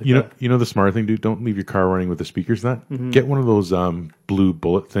watch it. Like You know the smart thing, dude. Don't leave your car running with the speakers. Get one of those blue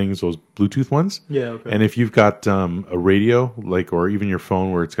bullet things, those Bluetooth ones. Yeah, okay. And if you've got a radio, like, or even your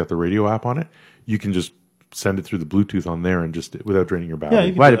phone where it's got the radio app on it, you can just send it through the Bluetooth on there and just without draining your battery. Yeah,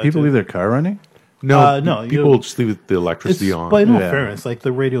 you can why do do that people too. leave their car running? No, people just leave the electricity it's, on. but in all Yeah. fairness, like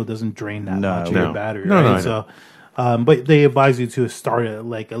the radio doesn't drain that much of no. your battery, No, right? no, I So, but they advise you to start it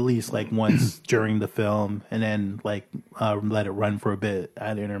like at least like once during the film, and then like let it run for a bit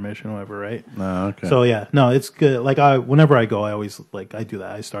at intermission, or whatever, right? Oh, okay. So yeah, no, it's good. Like whenever I go, I always I do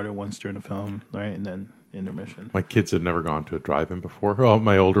that. I start it once during the film, right, and then intermission. My kids had never gone to a drive-in before. Well,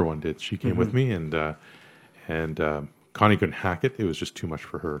 my older one did. She came Mm-hmm. with me, and Connie couldn't hack it. It was just too much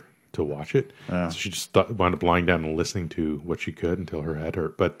for her to watch it. So she just wound up lying down and listening to what she could until her head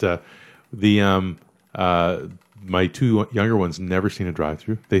hurt. But my two younger ones never seen a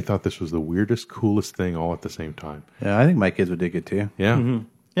drive-through. They thought this was the weirdest, coolest thing all at the same time. Yeah, I think my kids would dig it too. Yeah,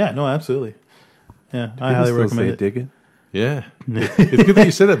 Yeah, no, absolutely. Yeah, I People highly still recommend say it. dig it. yeah. It's good that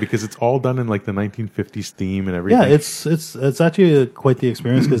you said that because it's all done in like the 1950s theme and everything. Yeah, it's actually quite the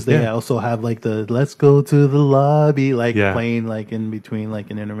experience because they Yeah. also have like the "Let's go to the lobby" like Yeah. playing like in between like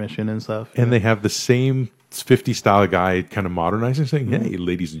an intermission and stuff. And they have the same 50 style guy kind of modernizing, saying, "Hey,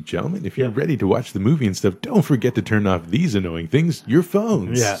 ladies and gentlemen, if you're ready to watch the movie and stuff, don't forget to turn off these annoying things, your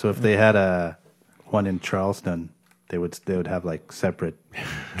phones." Yeah. So if they had a one in Charleston, they would have like separate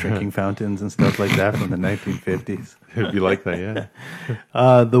drinking fountains and stuff like that from the 1950s. It'd be like that,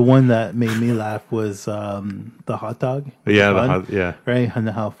 yeah. The one that made me laugh was the hot dog. Yeah, bun, yeah. right, and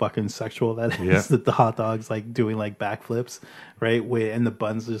how fucking sexual that is. Yeah. That the hot dog's like doing like backflips, right? And the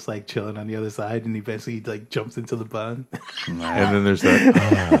bun's just like chilling on the other side, and eventually he like jumps into the bun. And then there's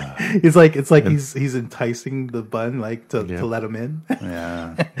that. it's like he's enticing the bun like to let him in.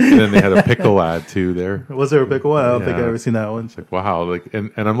 Yeah. And then they had a pickle ad too there. Was there a pickle one? I don't think I've Yeah. ever seen that one. It's like, wow, like,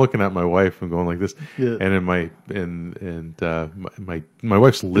 and I'm looking at my wife and going like this, Yeah. and in my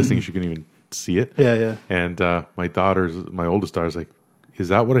wife's listening, she couldn't even see it. Yeah. And my oldest daughter's like, "Is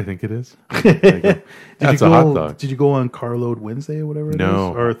that what I think it is?" I go, Did That's you a go, hot dog. Did you go on Carload Wednesday or whatever? No,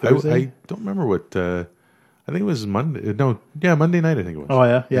 it is? Or Thursday? I don't remember what. I think it was Monday. No, yeah, Monday night. I think it was. Oh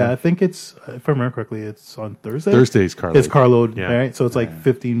yeah. I think it's, if I remember correctly, it's on Thursday. Thursday's carload. It's carload, Yeah. right? So it's like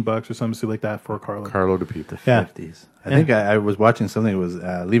 $15 or something like that for a carload. Carload of people. Yeah. 50s. I think I was watching something. It was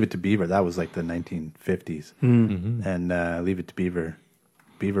Leave It to Beaver. That was like the 1950s. Mm-hmm. And Leave It to Beaver.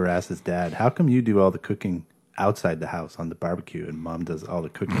 Beaver asked his dad, "How come you do all the cooking outside the house on the barbecue, and Mom does all the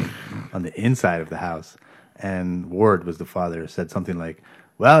cooking on the inside of the house?" And Ward was the father. Said something like,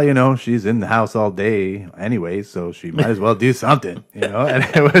 "Well, you know, she's in the house all day anyway, so she might as well do something, you know." And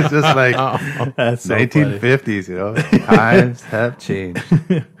it was just like That's so 1950s, you know. Times have changed.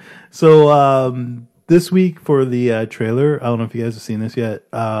 So this week for the trailer, I don't know if you guys have seen this yet.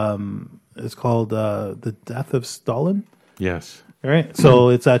 It's called The Death of Stalin. Yes. All right. So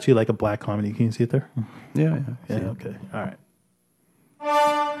it's actually like a black comedy. Can you see it there? Yeah. Yeah. Okay. All right.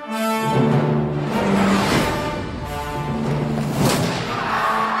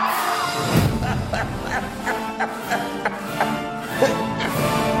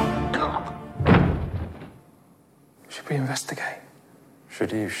 Should we investigate?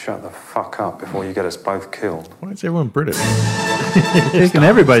 Should you shut the fuck up before you get us both killed? Why is everyone British? Taking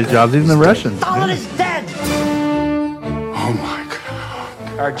everybody's jobs, even the Russians. Stalin is dead! Oh my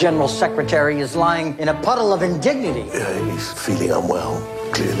God. Our general secretary is lying in a puddle of indignity. He's feeling unwell,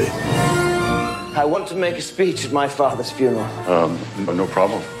 clearly. I want to make a speech at my father's funeral. No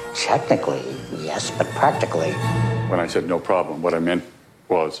problem. Technically, yes, but practically. When I said no problem, what I meant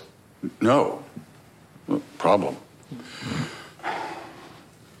was no problem.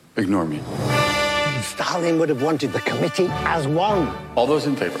 Ignore me. Stalin would have wanted the committee as one. All those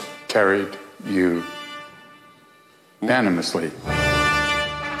in favor? Carried unanimously.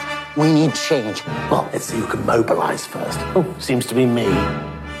 We need change. Well, let's see who can mobilize first. Oh, seems to be me.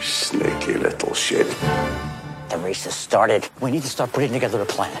 Sneaky little shit. The race has started. We need to start putting together a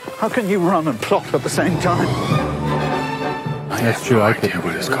plan. How can you run and plot at the same time? That's true. I couldn't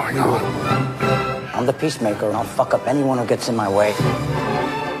What do is that. going on? I'm the peacemaker, and I'll fuck up anyone who gets in my way.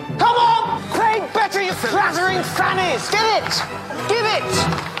 Come on! Play better, you flattering fannies! Give it! Give it!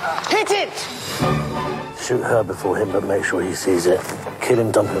 Hit it! Shoot her before him, but make sure he sees it. Kill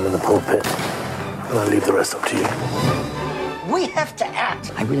him, dump him in the pulpit. And I'll leave the rest up to you. We have to act.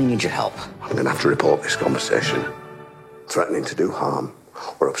 I really need your help. I'm going to have to report this conversation. Threatening to do harm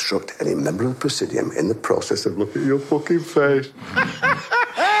or obstruct any member of the Presidium in the process of looking at your fucking face.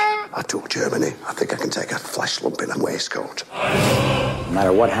 I took Germany. I think I can take a flesh lump in a waistcoat. No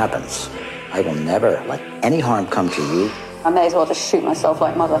matter what happens, I will never let any harm come to you. I may as well just shoot myself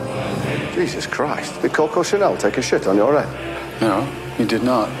like mother. Jesus Christ. Did Coco Chanel take a shit on your head? No, he did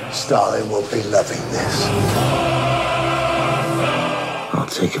not. Stalin will be loving this. I'll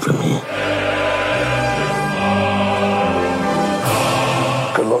take it from here.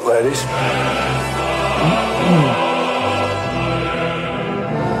 Good luck, ladies.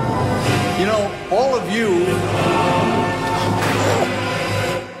 You know, all of you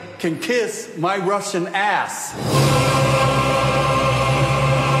can kiss my Russian ass.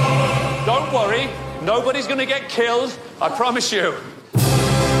 Don't worry, nobody's going to get killed. I promise you.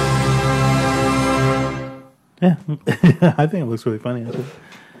 Yeah, I think it looks really funny.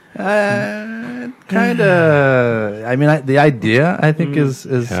 Kind of. I mean, the idea I think is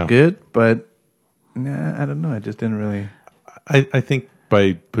good, but I don't know. I just didn't really. I think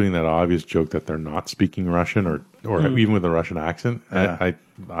by putting that obvious joke that they're not speaking Russian or even with a Russian accent, Yeah.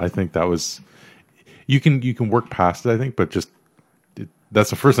 I think that was you can work past it. I think, but just that's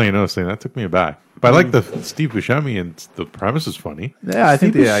the first thing I noticed. Saying that took me aback. But I like the Steve Buscemi and the premise is funny. Yeah, I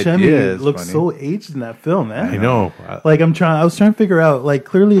think Steve the Buscemi idea is looks funny. so aged in that film, man. I know. Like I was trying to figure out. Like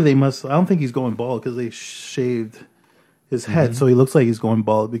clearly they must. I don't think he's going bald because they shaved his head, so he looks like he's going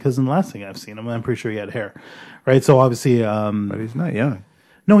bald. Because in the last thing I've seen him, I'm pretty sure he had hair, right? So obviously, But he's not young.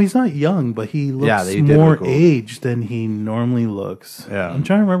 no, he's not young, but he looks they did more look old. aged than he normally looks. Yeah. I'm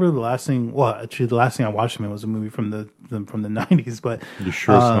trying to remember the last thing. Well, actually, the last thing I watched him in was a movie from the 90s. But You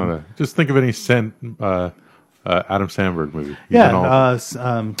sure it's not a? Just think of any Adam Sandberg movie. He's in all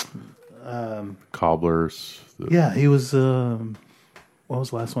Cobblers. yeah, he was. What was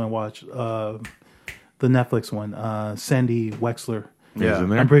the last one I watched? The Netflix one, Sandy Wexler. He was in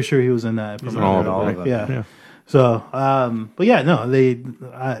there? I'm pretty sure he was in that. He's in all of them. Yeah. Yeah. So, but yeah, no, they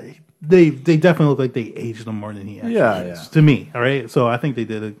definitely look like they aged him more than he actually is, Yeah. to me. All right, so I think they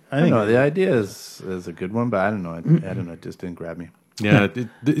did it. I think No, the idea is a good one, but I don't know. I don't know. It just didn't grab me. Yeah,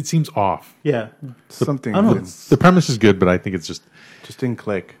 it seems off. yeah, Something I don't know. The premise is good, but I think it's just didn't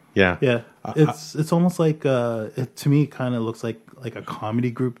click. yeah. yeah. It's almost like it, to me, kind of looks like a comedy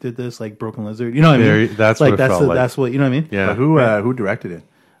group did this, like Broken Lizard. You know what I Very- mean? that's like what it felt like. that's what you know what I mean? Yeah. But who directed it?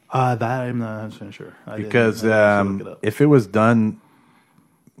 That I'm not 100% sure. I didn't- Because I didn't look it up. if it was done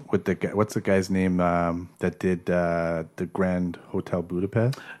with the guy, what's the guy's name that did the Grand Hotel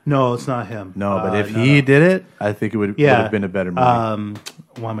Budapest? No, it's not him. No, but if no, he no. did it, I think it would Yeah. have been a better movie.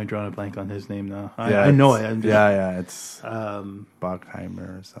 Why am I drawing a blank on his name now? Yeah, I know it. it's- I'm just- yeah, it's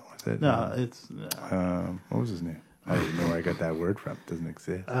Bockheimer or something. Was it? No, it's What was his name? I don't even know where I got that word from. It doesn't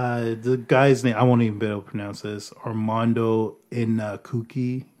exist. the guy's name. I won't even be able to pronounce this. Armando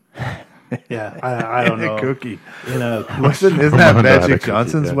Iannucci. Yeah, I don't know. Cookie. Iannucci. Isn't that Armando had a Magic cookie,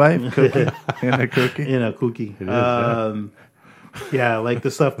 Johnson's yeah. wife? Cookie. In a cookie. Iannucci. Yeah, like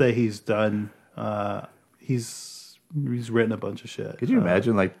the stuff that he's done. He's written a bunch of shit. Could you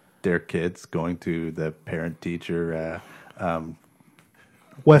imagine like their kids going to the parent teacher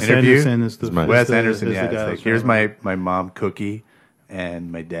Wes interview? Anderson is the Wes the- Anderson, is the yeah. guy It's like, who's here's writing. my mom Cookie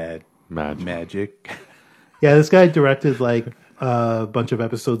and my dad Magic. Yeah, this guy directed like a bunch of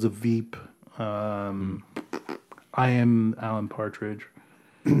episodes of Veep. I Am Alan Partridge,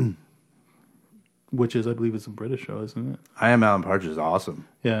 which is, I believe, it's a British show, isn't it? I Am Alan Partridge is awesome.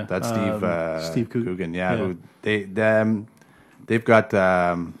 Yeah, That's Steve Coogan. Yeah, Yeah. Who they've got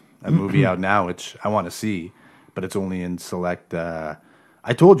a movie out now which I want to see, but it's only in select.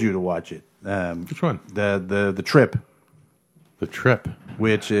 I told you to watch it. Which one? The Trip. The Trip,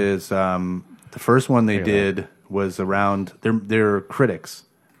 Which is the first one they Yeah. did was around. They're critics,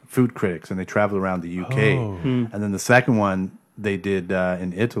 food critics, and they travel around the UK. Oh. And then the second one they did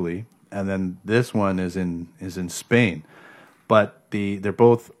in Italy, and then this one is in Spain. But they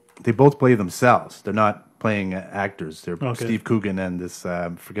both play themselves. They're not playing actors. They're Okay. Steve Coogan and this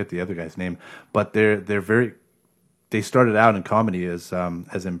forget the other guy's name. But they're very. They started out in comedy as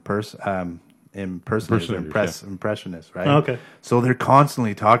impersonators, Impersonators, impressionists, right? Oh, okay. So they're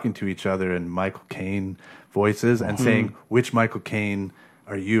constantly talking to each other in Michael Caine voices and saying, which Michael Caine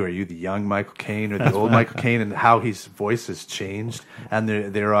are you? Are you the young Michael Caine or the old Michael Caine? And how his voice has changed. And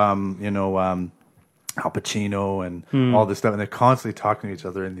they're Al Pacino and all this stuff. And they're constantly talking to each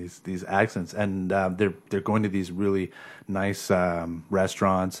other in these accents. And they're going to these really nice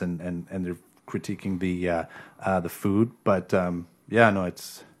restaurants and they're critiquing the food. But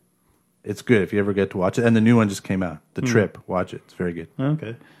it's good if you ever get to watch it. And the new one just came out, The Trip. Watch it; it's very good.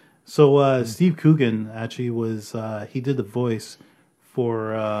 Okay. So Steve Coogan actually was he did the voice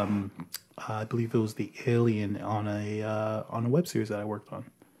for I believe it was the Alien on a web series that I worked on.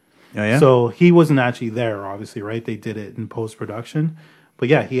 Oh yeah. So he wasn't actually there, obviously, right? They did it in post production, but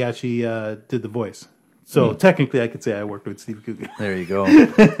yeah, he actually did the voice. So technically, I could say I worked with Steve Coogan. There you go.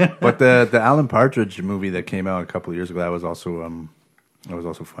 But the Alan Partridge movie that came out a couple of years ago, that was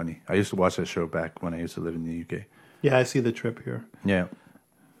also funny. I used to watch that show back when I used to live in the UK. Yeah, I see The Trip here. Yeah.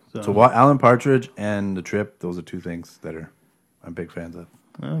 So what Alan Partridge and The Trip, those are two things that I'm big fans of.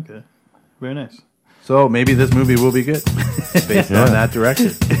 Okay, very nice. So maybe this movie will be good based on that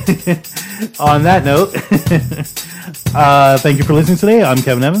director. On that note, thank you for listening today. I'm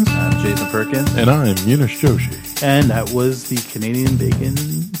Kevin Evans. I'm Jason Perkins. And I'm Munish Joshi. And that was the Canadian Bacon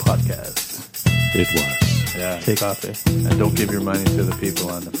Podcast. It was. Yeah. Take off there. And don't give your money to the people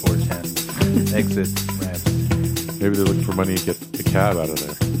on the 410 exit ramp. Maybe they're looking for money to get a cab out of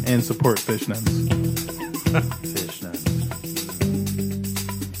there. And support Fish Nuns. Fish Nuns.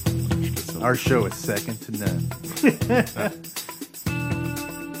 Our show is second to none.